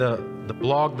say, the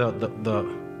block, not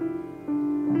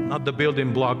the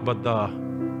building block, but the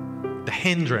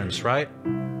hindrance, right?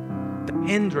 The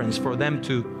hindrance for them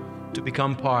to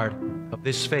become part of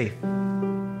this faith.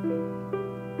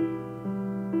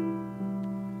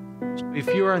 So if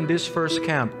you are in this first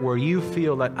camp where you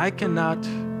feel like I cannot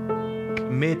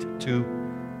commit to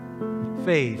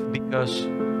faith because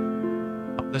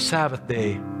of the Sabbath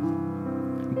day,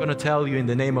 I'm going to tell you in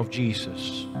the name of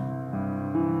Jesus,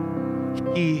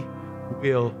 He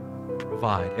will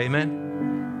provide. Amen?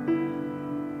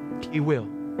 He will.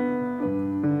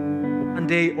 One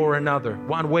day or another,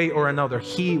 one way or another,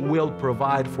 He will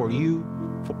provide for you,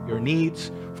 for your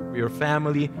needs, for your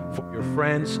family, for your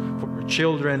friends, for your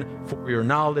children, for your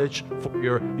knowledge, for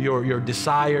your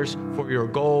desires, for your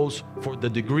goals, for the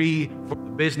degree, for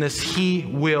the business. He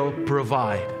will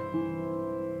provide.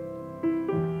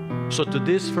 So to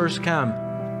this first camp,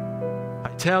 I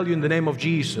tell you in the name of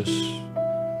Jesus,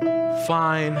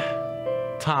 find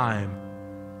time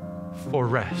for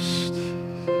rest.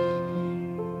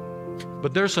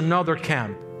 But there's another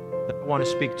camp that I want to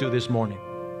speak to this morning.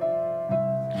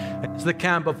 It's the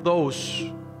camp of those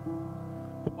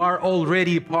who are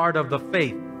already part of the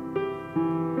faith,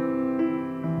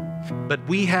 but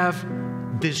we have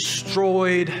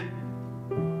destroyed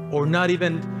or not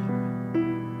even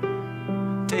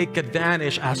take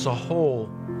advantage as a whole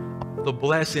of the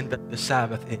blessing that the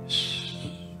Sabbath is.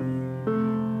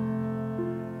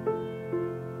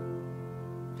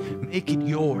 Make it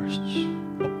yours,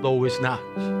 although it's not.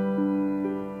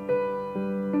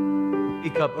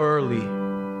 Wake up early.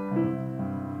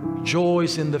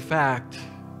 Rejoice in the fact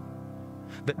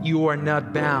that you are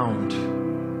not bound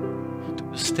to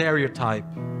the stereotype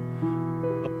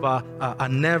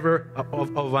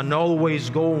of an always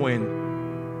going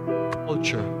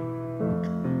culture.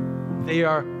 They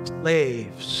are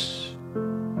slaves,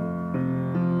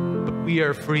 but we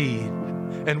are free,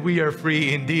 and we are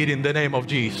free indeed in the name of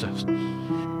Jesus.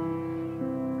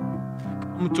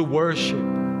 Come to worship,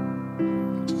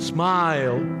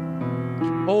 smile,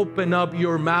 open up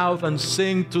your mouth and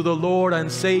sing to the Lord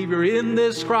and Savior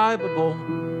indescribable.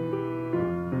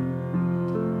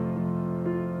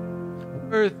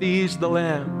 Worthy is the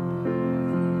Lamb.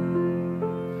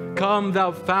 Come,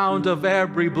 thou fount of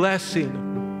every blessing.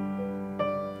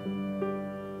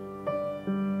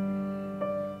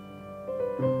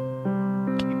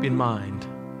 Keep in mind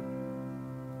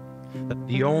that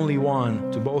the only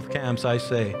one, to both camps I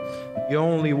say, the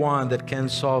only one that can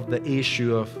solve the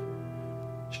issue of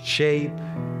shape,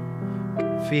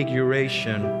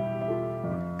 configuration,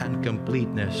 and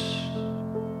completeness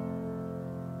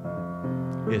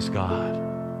is God.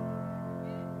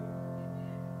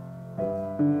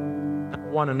 I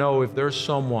want to know if there's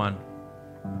someone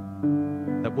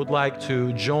that would like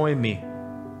to join me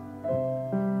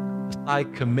as I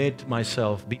commit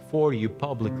myself before you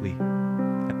publicly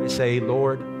and I say,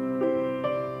 Lord,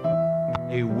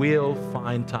 I will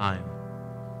find time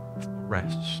for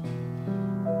rest.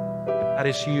 If that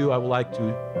is you, I would like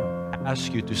to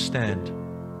ask you to stand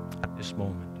at this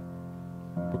moment.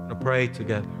 We're going to pray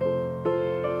together.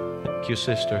 Thank you,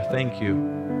 sister. Thank you.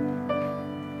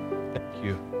 Thank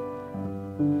you.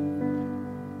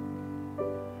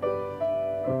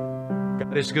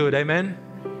 God is good. Amen.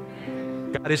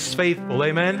 God is faithful.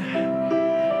 Amen.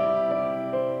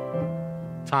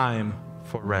 Time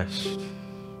for rest.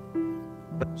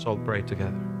 Let's all pray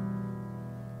together.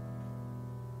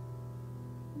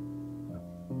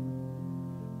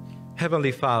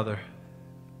 Heavenly Father,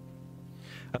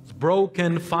 as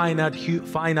broken, finite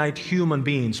human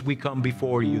beings, we come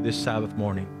before you this Sabbath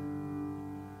morning.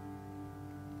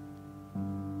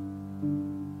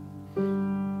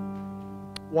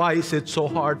 Why is it so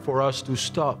hard for us to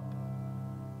stop?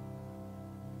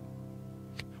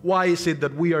 Why is it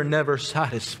that we are never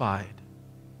satisfied?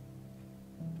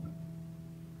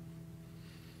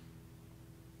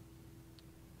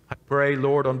 I pray,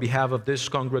 Lord, on behalf of this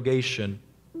congregation,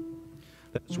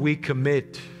 that as we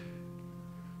commit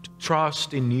to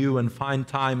trust in you and find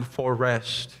time for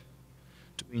rest,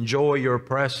 to enjoy your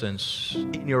presence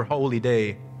in your holy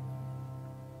day,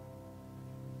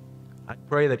 I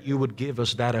pray that you would give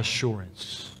us that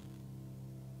assurance,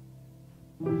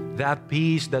 that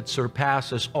peace that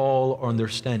surpasses all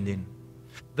understanding,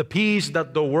 the peace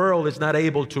that the world is not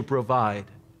able to provide.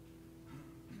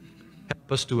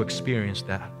 Help us to experience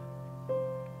that.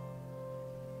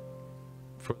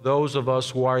 For those of us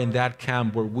who are in that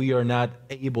camp where we are not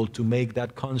able to make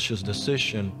that conscious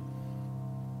decision,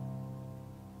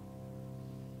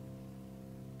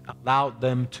 allow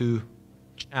them to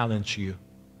challenge you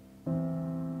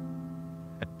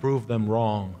and prove them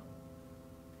wrong.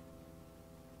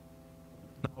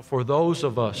 Now, for those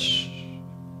of us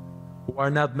who are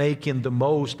not making the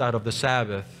most out of the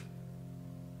Sabbath,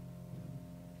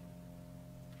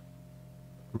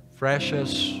 refresh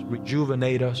us,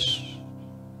 rejuvenate us,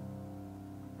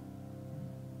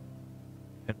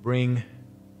 and bring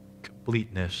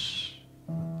completeness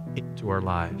into our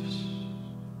lives.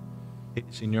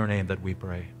 It's in your name that we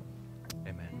pray.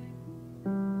 Amen.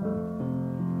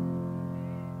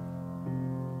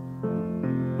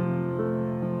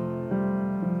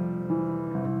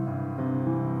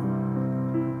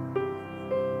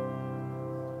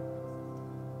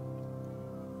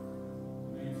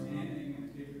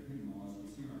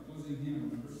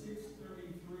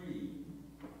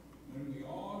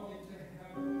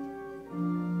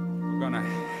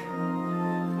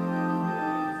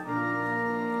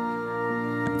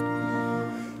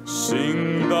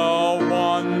 Sing the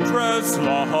wondrous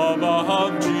love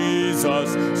of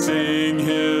Jesus, sing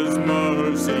his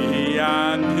mercy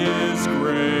and his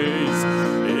grace.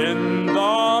 In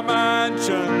the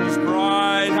mansions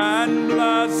bright and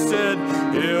blessed,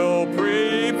 he'll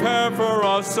prepare for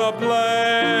us a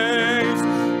place.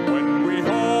 When we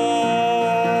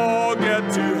all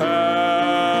get to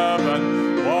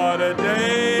heaven, what a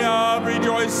day of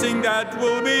that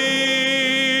will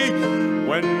be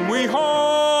when we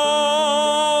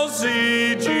all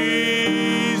see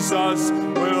Jesus.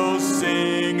 We'll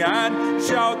sing and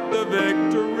shout the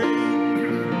victory.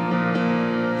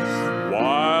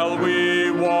 While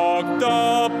we walk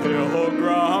the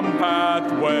pilgrim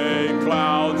pathway,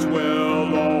 clouds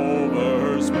will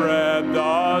overspread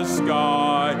the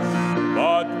sky.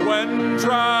 But when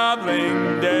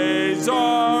traveling days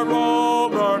are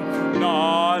over,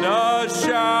 not a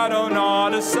shadow,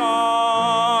 not a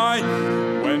sigh.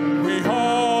 When we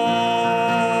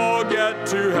all get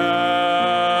to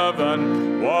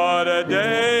heaven, what a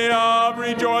day of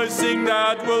rejoicing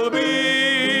that will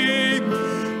be.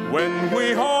 When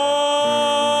we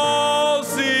all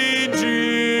see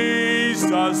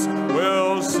Jesus,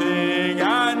 we'll sing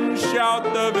and shout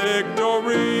the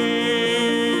victory.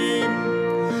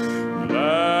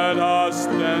 Let us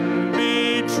then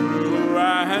be true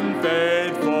and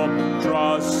faithful,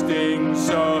 trusting,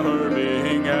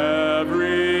 serving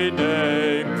every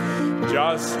day.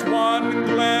 Just one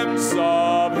glimpse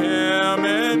of Him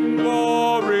in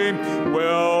glory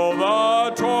will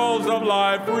the toils of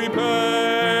life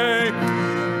repay.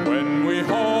 When we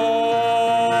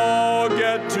all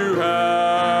get to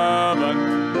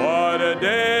heaven, what a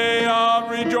day of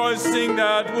rejoicing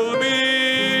that will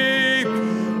be.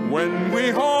 When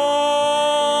we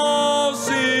all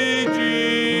see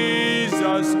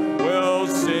Jesus, we'll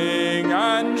sing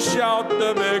and shout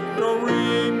the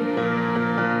victory.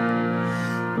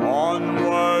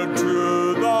 Onward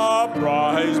to the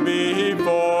prize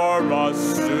before us,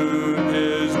 soon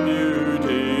His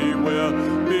beauty will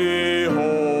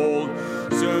behold.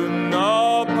 Soon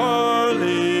the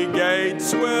pearly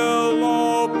gates will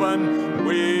open,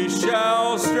 we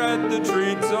shall tread the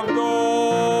streets of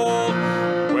gold.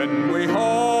 When we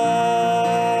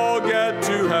all get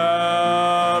to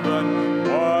heaven,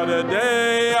 what a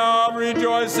day of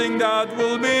rejoicing that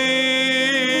will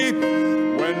be.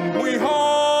 When we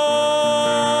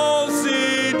all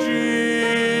see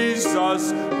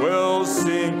Jesus, we'll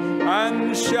sing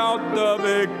and shout the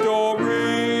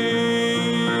victory.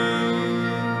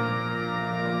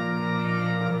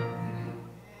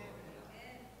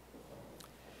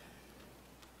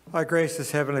 Our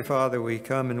gracious Heavenly Father, we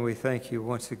come and we thank you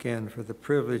once again for the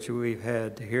privilege we've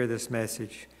had to hear this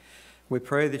message. We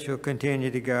pray that you'll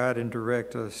continue to guide and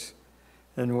direct us.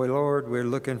 And Lord, we're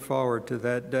looking forward to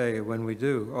that day when we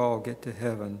do all get to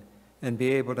heaven and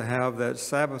be able to have that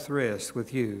Sabbath rest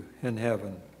with you in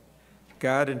heaven.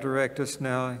 Guide and direct us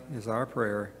now is our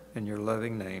prayer in your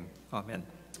loving name. Amen.